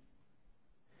unique.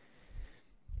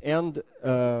 And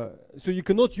so you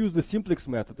cannot use the simplex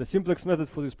method. The simplex method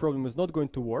for this problem is not going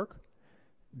to work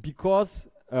because,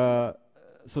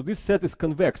 so this set is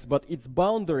convex, but its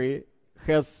boundary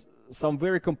has some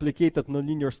very complicated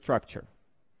nonlinear structure,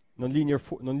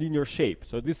 nonlinear shape.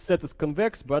 So this set is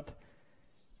convex, but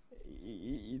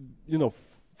you know,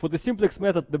 for the simplex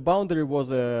method, the boundary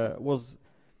was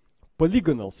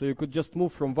polygonal, so you could just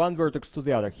move from one vertex to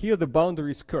the other. Here, the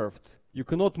boundary is curved. You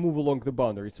cannot move along the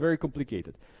boundary. It's very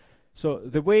complicated. So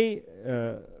the way,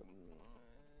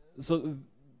 so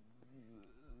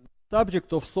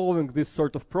subject of solving this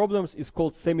sort of problems is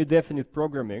called semi-definite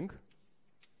programming.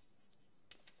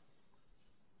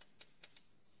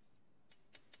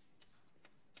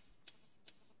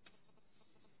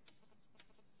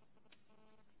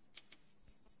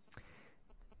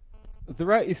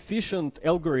 There are efficient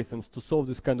algorithms to solve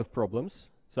this kind of problems.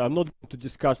 So I'm not going to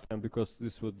discuss them because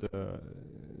this would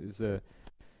is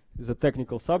a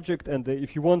technical subject. And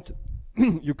if you want,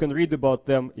 you can read about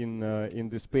them in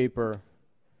this paper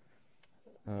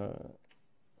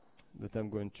that I'm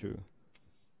going to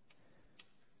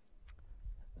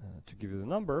give you the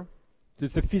number.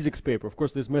 It's a physics paper. Of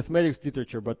course, there's mathematics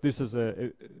literature, but this is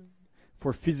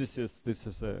for physicists. This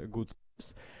is a good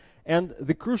source. And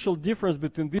the crucial difference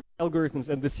between these algorithms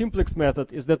and the simplex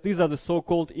method is that these are the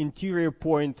so-called interior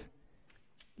point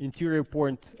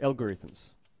algorithms.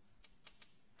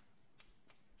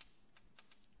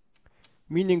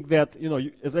 Meaning that, you know,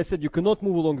 as I said, you cannot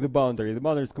move along the boundary. The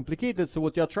boundary is complicated, so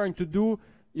what you are trying to do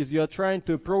is you are trying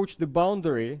to approach the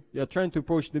boundary, you are trying to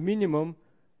approach the minimum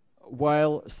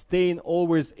while staying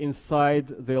always inside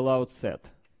the allowed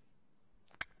set,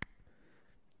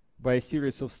 by a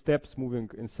series of steps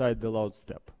moving inside the allowed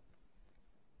step.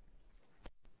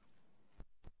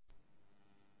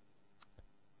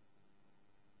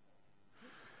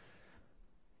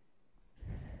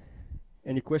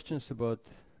 Any questions about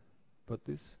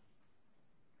this?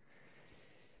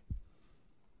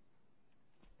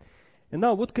 And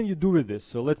now, what can you do with this?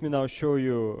 So let me now show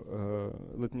you.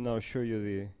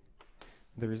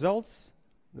 The results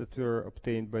that were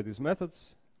obtained by these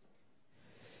methods.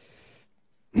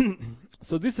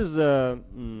 So this is the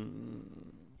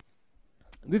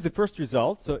first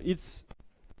result. So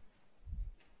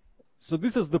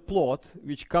this is the plot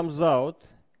which comes out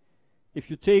if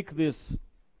you take this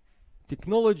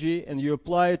technology and you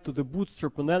apply it to the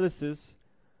bootstrap analysis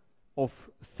of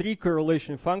 3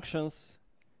 correlation functions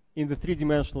in the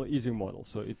 3-dimensional Ising model.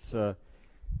 So it's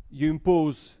you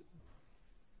impose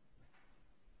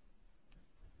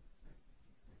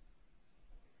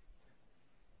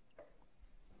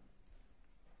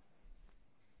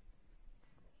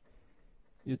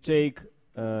you take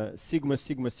sigma,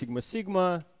 sigma, sigma,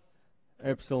 sigma,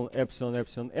 epsilon, epsilon,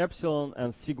 epsilon, epsilon,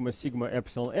 and sigma, sigma,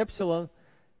 epsilon, epsilon,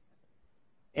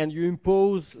 and you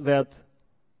impose that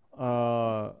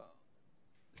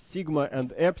sigma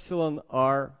and epsilon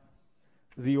are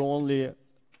the only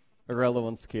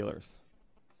relevant scalars.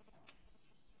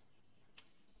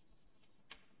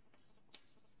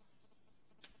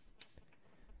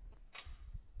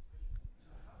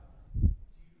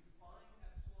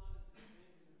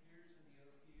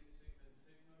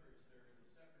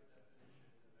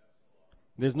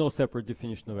 There's no separate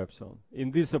definition of epsilon.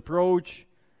 In this approach,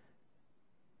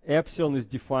 epsilon is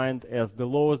defined as the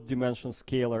lowest dimension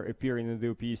scalar appearing in the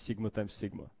OPE sigma times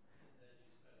sigma.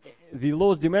 The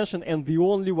lowest dimension and the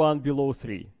only one below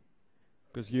 3.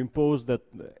 Because you impose that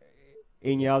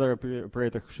any other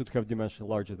operator should have dimension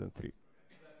larger than 3.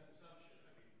 That's an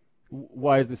assumption.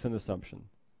 Why is this an assumption?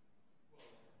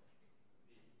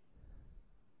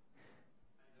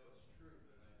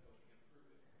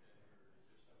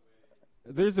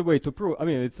 There is a way to prove. I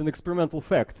mean, it's an experimental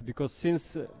fact because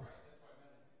since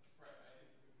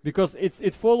because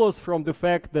it follows from the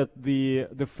fact that the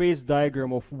phase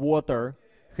diagram of water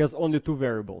has only 2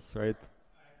 variables, right?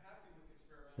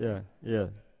 Yeah, yeah.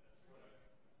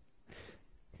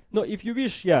 No, if you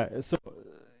wish, yeah. So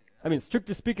I mean,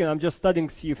 strictly speaking, I'm just studying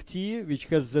CFT, which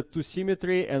has Z2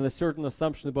 symmetry and a certain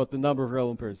assumption about the number of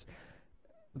relevant pairs.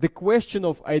 The question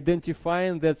of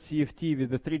identifying that CFT with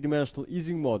the three-dimensional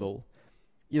Ising model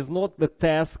is not the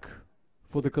task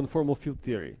for the conformal field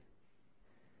theory.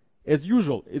 As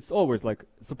usual, it's always like,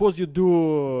 suppose you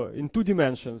do in 2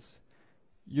 dimensions,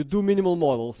 you do minimal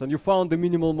models, and you found the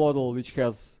minimal model which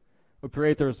has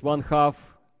operators 1/2,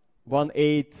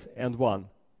 1/8, and 1.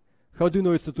 How do you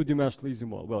know it's a 2-dimensional Ising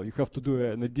model? Well, you have to do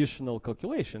an additional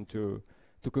calculation to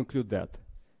conclude that.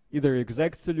 Either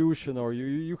exact solution or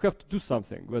you have to do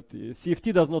something, but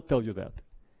CFT does not tell you that.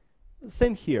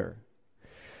 Same here.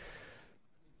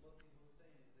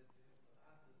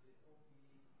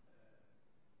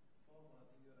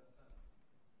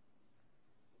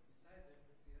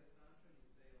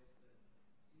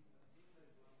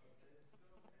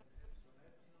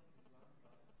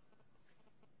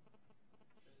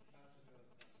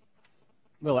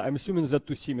 Well, I'm assuming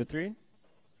Z2 symmetry.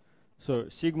 So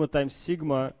sigma times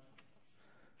sigma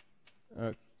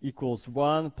equals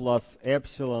 1 plus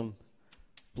epsilon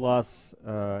plus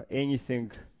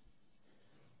anything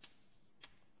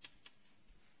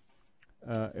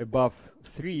above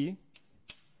 3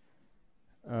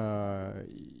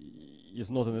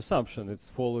 is not an assumption. It's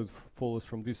follows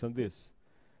from this and this.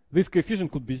 This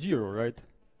coefficient could be 0, right?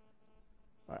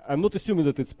 I'm not assuming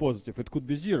that it's positive. It could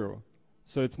be 0.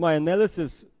 So it's my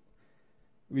analysis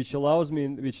which allows me,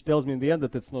 which tells me in the end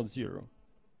that it's not 0.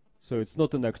 So it's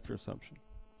not an extra assumption.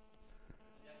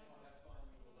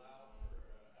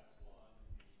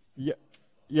 Yeah,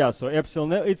 yeah. So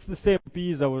epsilon, it's the same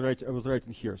P's I was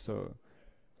writing here. So,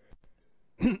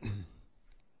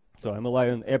 so I'm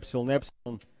allowing epsilon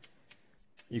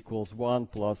equals 1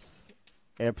 plus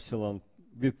epsilon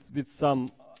with some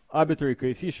arbitrary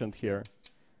coefficient here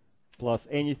plus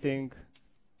anything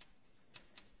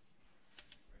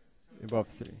above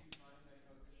 3.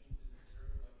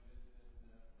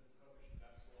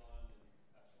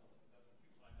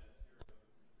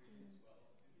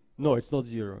 No, it's not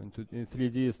 0. In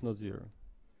 3D, it's not 0.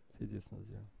 3D is not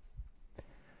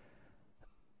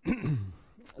 0.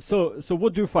 So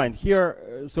what do you find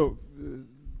here?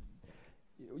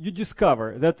 You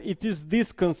discover that it is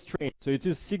this constraint. So it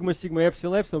is sigma, sigma,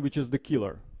 epsilon, epsilon, which is the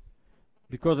killer.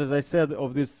 Because as I said,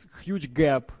 of this huge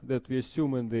gap that we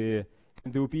assume in the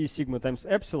OPE sigma times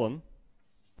epsilon.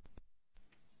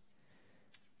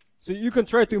 So you can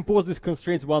try to impose these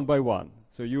constraints one by one.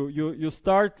 So you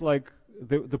start like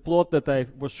the plot that I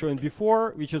was showing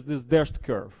before, which is this dashed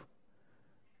curve.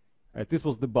 Right, this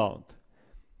was the bound.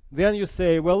 Then you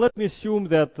say, well, let me assume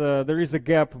that there is a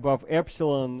gap above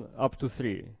epsilon up to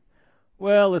 3.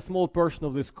 Well, a small portion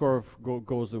of this curve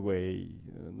goes away.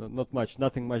 Not much,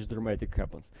 nothing much dramatic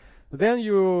happens. Then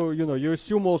you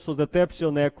assume also that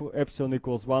epsilon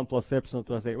equals 1 plus epsilon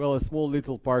plus a. Well, a small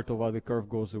little part of the curve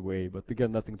goes away, but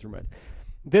again, nothing dramatic.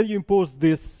 Then you impose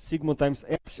this sigma times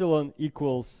epsilon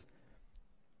equals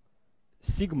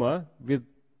sigma with,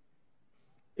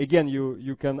 again,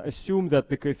 you can assume that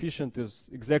the coefficient is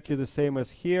exactly the same as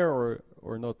here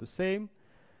or not the same.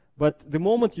 But the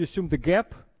moment you assume the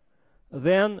gap,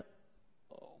 then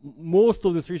most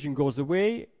of this region goes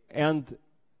away, and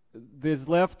there's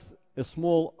left a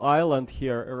small island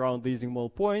here around the Ising model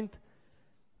point,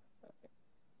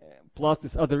 plus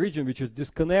this other region which is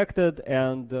disconnected,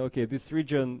 and okay, this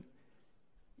region,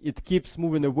 it keeps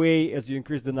moving away as you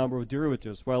increase the number of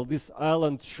derivatives, while this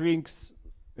island shrinks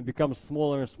and becomes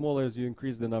smaller and smaller as you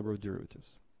increase the number of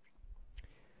derivatives.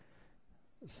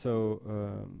 So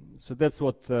that's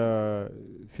what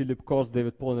Philip Kos,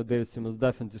 David Pollan, and David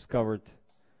Simmons-Duffin discovered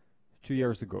 2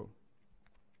 years ago.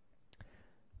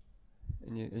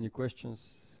 Any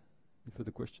questions? Any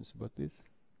further questions about this?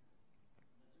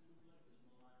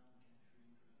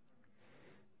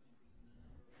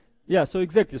 Yeah, so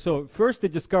exactly. So first they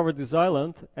discovered this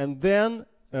island, and then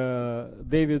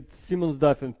David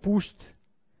Simmons-Duffin pushed.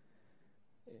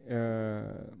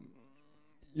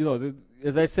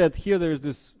 As I said, here there is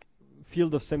this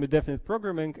field of semi-definite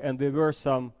programming, and there were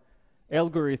some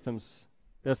algorithms,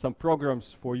 there are some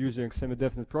programs for using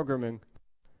semi-definite programming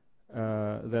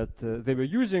that they were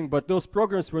using, but those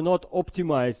programs were not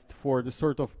optimized for the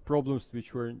sort of problems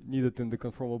which were needed in the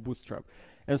conformal bootstrap.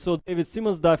 And so David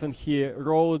Simmons-Duffin here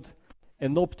wrote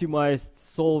an optimized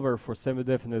solver for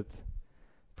semi-definite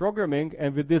programming,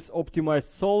 and with this optimized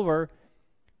solver,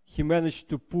 he managed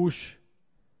to push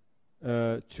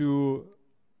to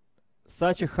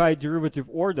such a high derivative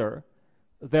order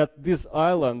that this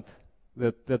island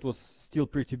that was still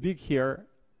pretty big here,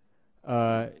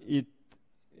 it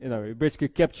basically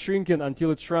kept shrinking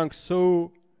until it shrunk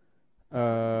so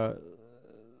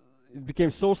it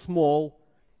became so small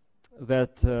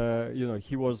that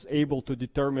he was able to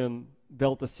determine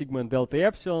delta sigma and delta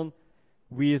epsilon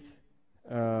with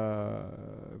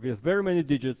very many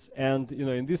digits. And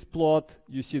in this plot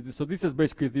you see this. So this is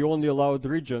basically the only allowed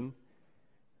region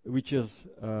which is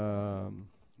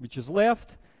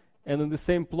left. And in the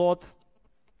same plot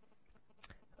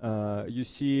you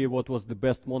see what was the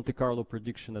best Monte Carlo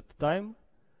prediction at the time.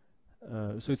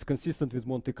 So it's consistent with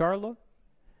Monte Carlo.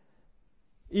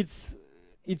 It's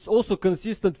also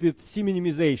consistent with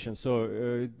C-minimization. So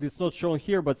it's not shown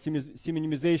here, but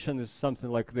C-minimization is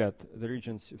something like that. The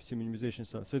regions of C-minimization.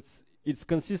 So it's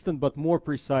consistent but more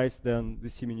precise than the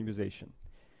C-minimization.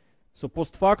 So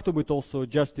post factum it also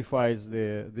justifies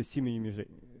the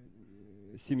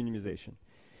C-minimization.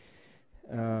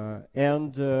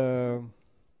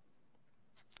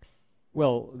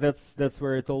 Well, that's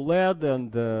where it all led,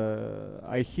 and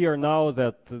I hear now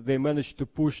that they managed to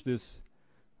push this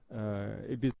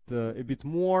a bit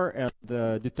more and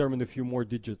determine a few more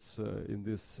digits in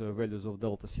these values of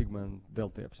delta sigma and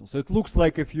delta epsilon. So it looks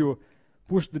like if you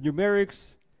push the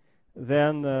numerics,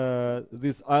 then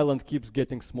this island keeps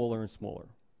getting smaller and smaller.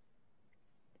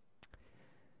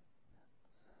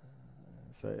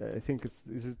 So I think this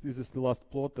is the last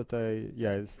plot that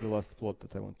it's the last plot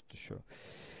that I wanted to show.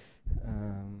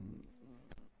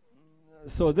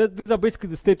 So these are basically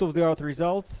the state-of-the-art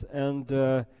results, and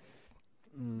to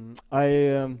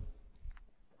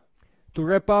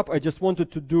wrap up, I just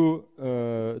wanted to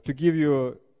give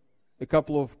you a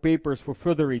couple of papers for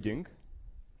further reading.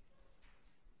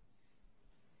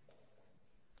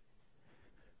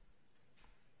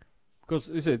 Because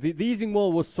you see, the Ising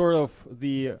model was sort of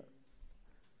the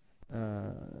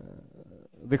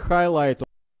highlight of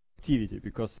activity,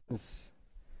 because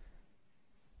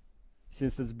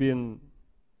since it's been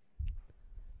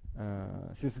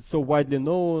since it's so widely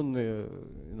known,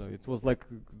 it was like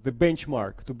the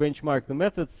benchmark to benchmark the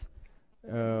methods.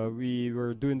 We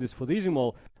were doing this for the Ising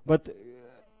model, but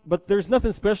there's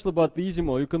nothing special about the Ising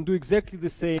model. You can do exactly the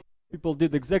same. People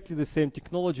did exactly the same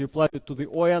technology, applied it to the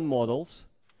ON models,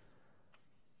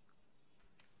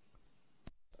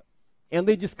 and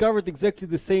they discovered exactly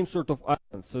the same sort of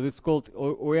islands. So it's called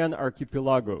ON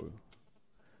archipelago.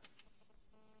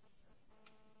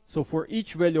 So for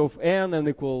each value of n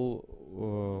equal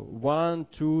 1,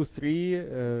 2, 3,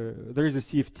 there is a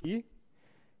CFT,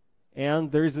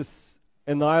 and there is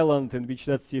an island in which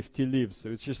that CFT lives.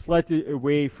 So it's just slightly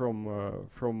away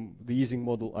from the Ising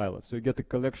model island. So you get a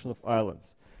collection of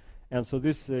islands, and so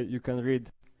this you can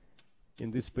read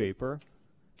in this paper.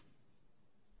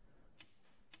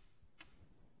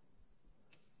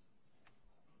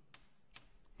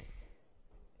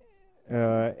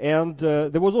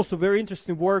 There was also very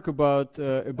interesting work about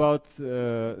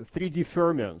 3D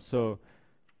fermions. So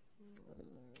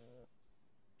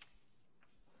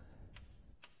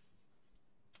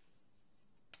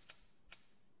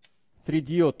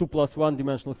 (3D) or 2+1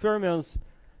 dimensional fermions,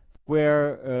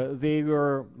 where they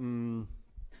were.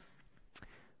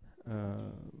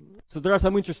 So there are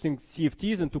some interesting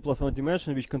CFTs in 2+1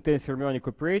 dimension which contain fermionic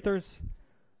operators.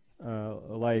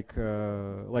 Like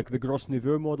the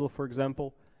Gros-Neveu model, for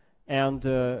example, and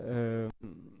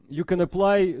you can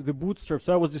apply the bootstrap.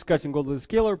 So I was discussing all the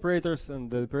scalar operators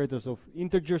and the operators of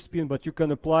integer spin, but you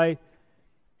can apply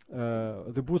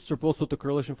the bootstrap also to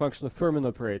correlation function of fermion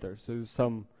operators.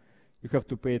 So you have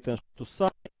to pay attention to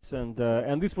signs,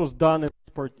 and this was done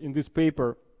in this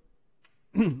paper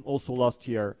also last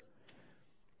year,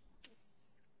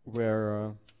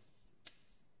 where.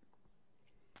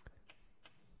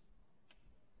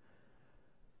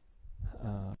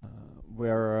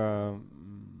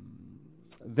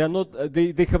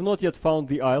 They have not yet found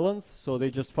the islands, so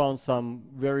they just found some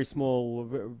very small,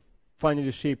 finely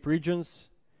shaped regions.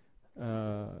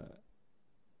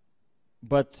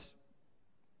 But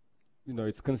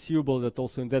it's conceivable that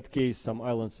also in that case some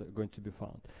islands are going to be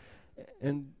found.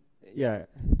 And yeah.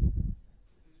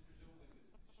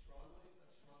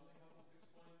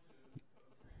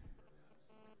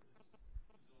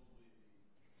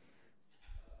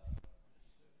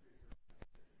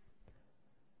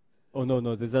 Oh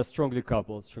no, these are strongly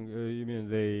coupled. You mean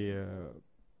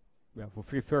for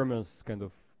free fermions,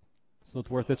 it's not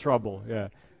worth the trouble. Yeah.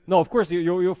 No, of course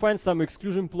you'll find some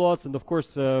exclusion plots, and of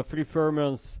course free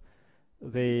fermions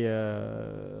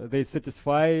they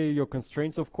satisfy your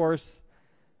constraints, of course,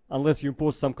 unless you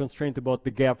impose some constraint about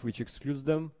the gap which excludes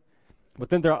them. But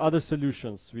then there are other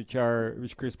solutions which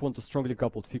correspond to strongly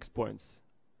coupled fixed points,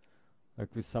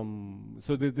 like with some.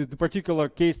 So the particular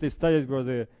case they studied were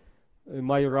the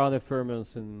Majorana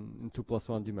fermions in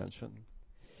 2+1 dimension.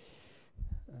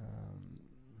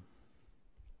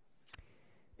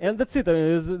 And that's it. I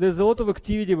mean, there's a lot of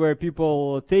activity where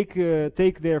people take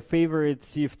their favorite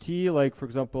CFT, like for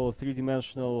example,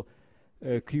 three-dimensional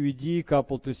QED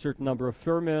coupled to a certain number of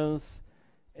fermions,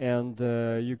 and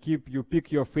you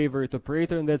pick your favorite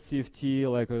operator in that CFT,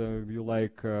 like you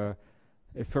like a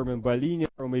fermion bilinear,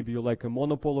 or maybe you like a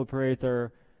monopole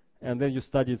operator, and then you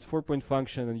study its 4-point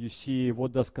function, and you see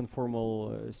what does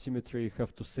conformal symmetry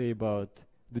have to say about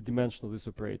the dimension of this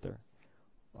operator,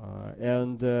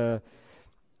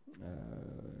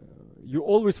 you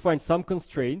always find some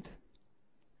constraint.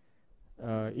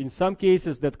 In some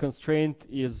cases, that constraint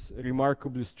is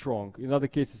remarkably strong. In other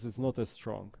cases, it's not as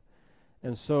strong.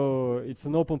 And so it's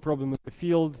an open problem in the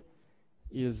field,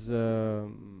 is to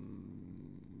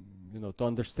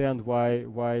understand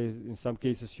why in some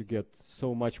cases you get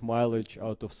so much mileage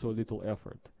out of so little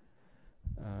effort.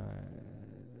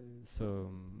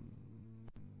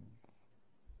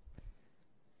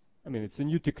 I mean, it's a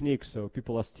new technique, so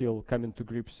people are still coming to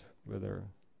grips with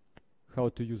how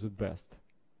to use it best.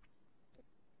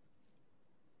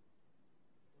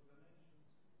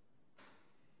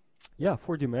 Yeah,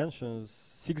 4 dimensions,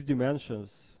 6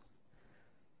 dimensions,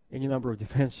 any number of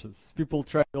dimensions. People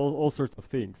try all sorts of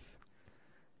things.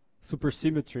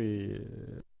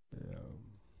 Supersymmetry,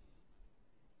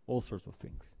 all sorts of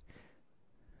things.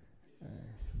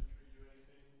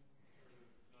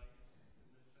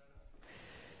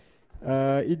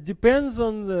 It depends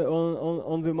on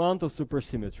the amount of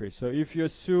supersymmetry. So if you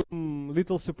assume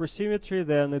little supersymmetry,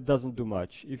 then it doesn't do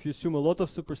much. If you assume a lot of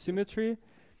supersymmetry,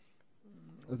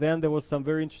 then there was some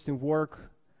very interesting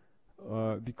work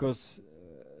because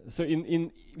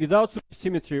without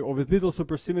supersymmetry or with little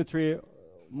supersymmetry,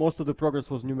 most of the progress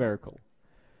was numerical.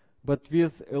 But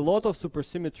with a lot of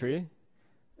supersymmetry,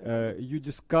 you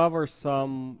discover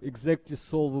some exactly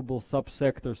solvable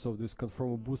subsectors of this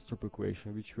conformal bootstrap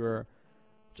equation, which were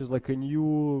just like a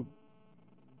new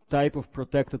type of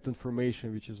protected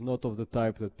information, which is not of the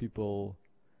type that people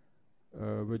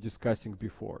were discussing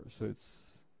before. So it's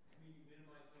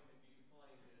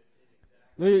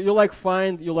you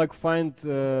find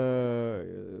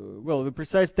well, the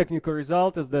precise technical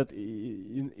result is that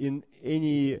in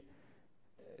any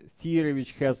theory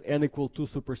which has n equal to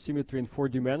supersymmetry in 4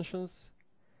 dimensions,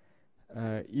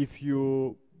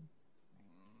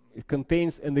 it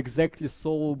contains an exactly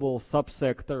solvable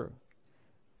subsector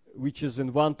which is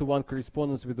in one-to-one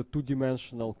correspondence with the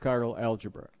 2-dimensional chiral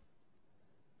algebra.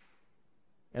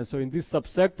 And so in this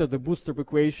subsector, the bootstrap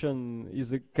equation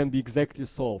can be exactly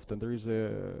solved, and there is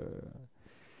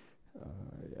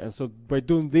and so by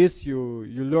doing this, you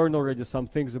learn already some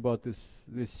things about this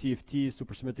CFT,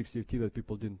 supersymmetric CFT, that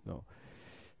people didn't know.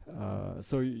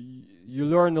 So you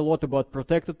learn a lot about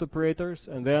protected operators,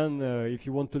 and then if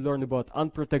you want to learn about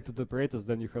unprotected operators,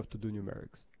 then you have to do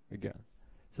numerics again.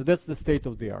 So that's the state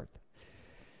of the art.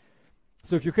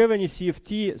 So if you have any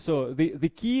CFT, so the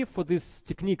key for this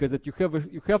technique is that you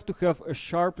have to have a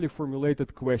sharply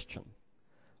formulated question,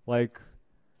 like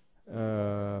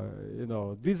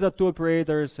these are 2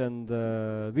 operators and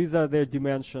these are their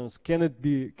dimensions. Can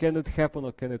it happen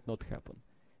or can it not happen?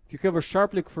 If you have a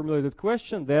sharply formulated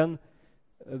question, then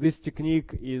this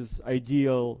technique is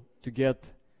ideal to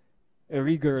get a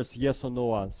rigorous yes or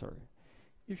no answer.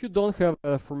 If you don't have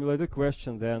a formulated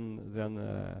question, then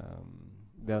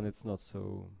it's not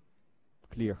so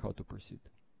clear how to proceed.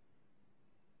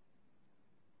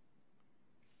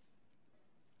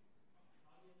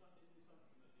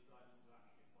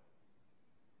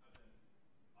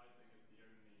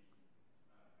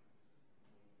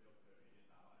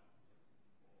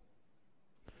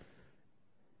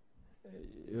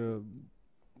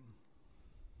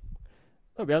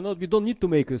 No, we don't need to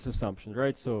make this assumption,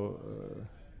 right? So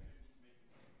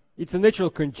it's a natural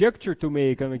conjecture to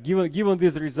make. I mean, given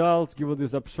these results, given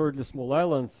these absurdly small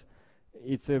islands,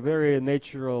 it's a very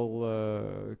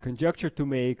natural conjecture to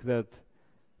make that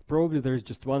probably there is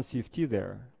just one CFT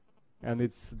there, and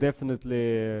it's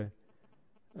definitely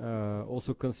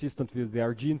also consistent with the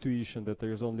RG intuition that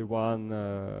there is only one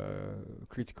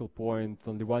critical point,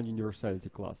 only one universality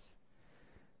class.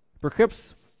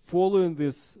 Perhaps following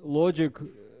this logic,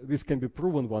 this can be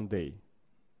proven one day,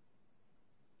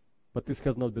 but this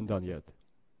has not been done yet.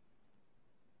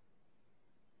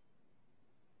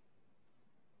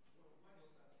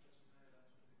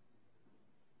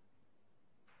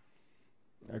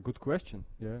 A good question,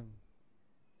 yeah.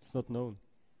 It's not known.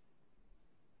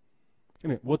 I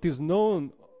mean, what is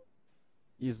known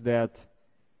is that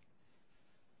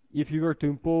if you were to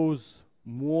impose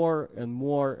more and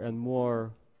more and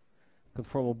more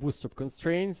conformal bootstrap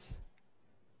constraints,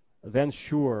 then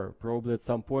sure, probably at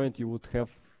some point you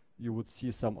would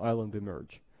see some island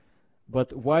emerge.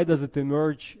 But why does it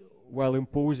emerge while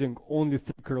imposing only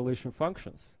 3 correlation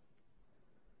functions?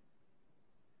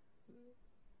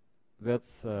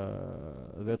 That's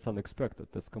unexpected.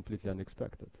 That's completely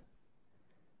unexpected.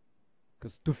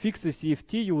 Because to fix a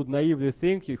CFT, you would naively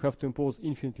think you have to impose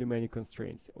infinitely many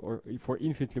constraints, or for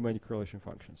infinitely many correlation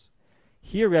functions.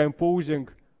 Here we are imposing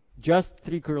just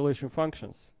 3 correlation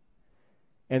functions,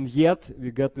 and yet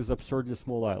we get this absurdly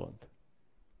small island.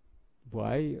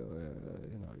 Why?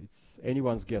 You know, it's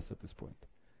anyone's guess at this point.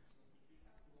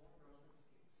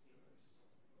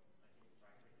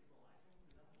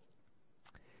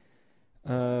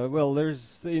 Well,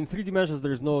 there's in 3 dimensions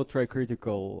there is no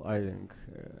tricritical, I think.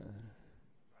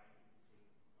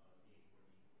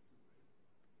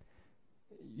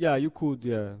 Yeah, you could.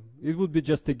 Yeah, it would be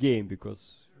just a game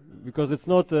because it's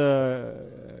not.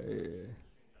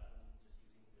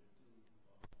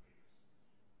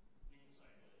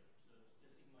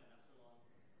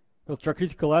 Well,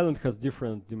 tricritical island has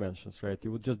different dimensions, right?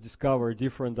 You would just discover a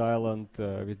different island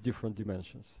with different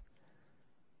dimensions.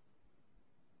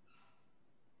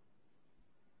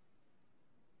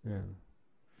 Yeah.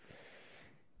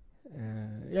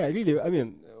 Yeah, really, I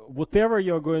mean, whatever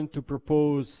you're going to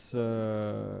propose,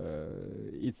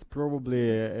 it's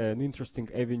probably an interesting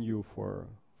avenue for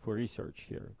research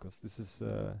here, because this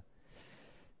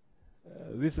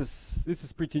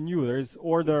is pretty new. There is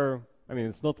order. I mean,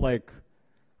 it's not like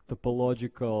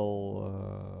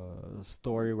topological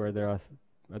story where there are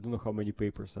I don't know how many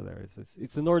papers are there.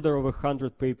 It's an order of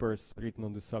 100 papers written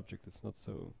on the subject. It's not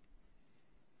so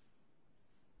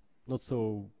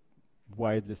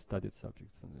widely studied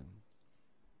subjects. And then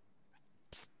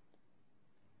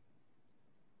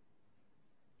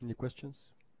any questions?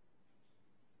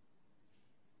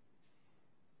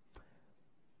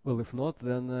 Well, if not,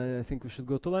 then I think we should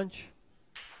go to lunch.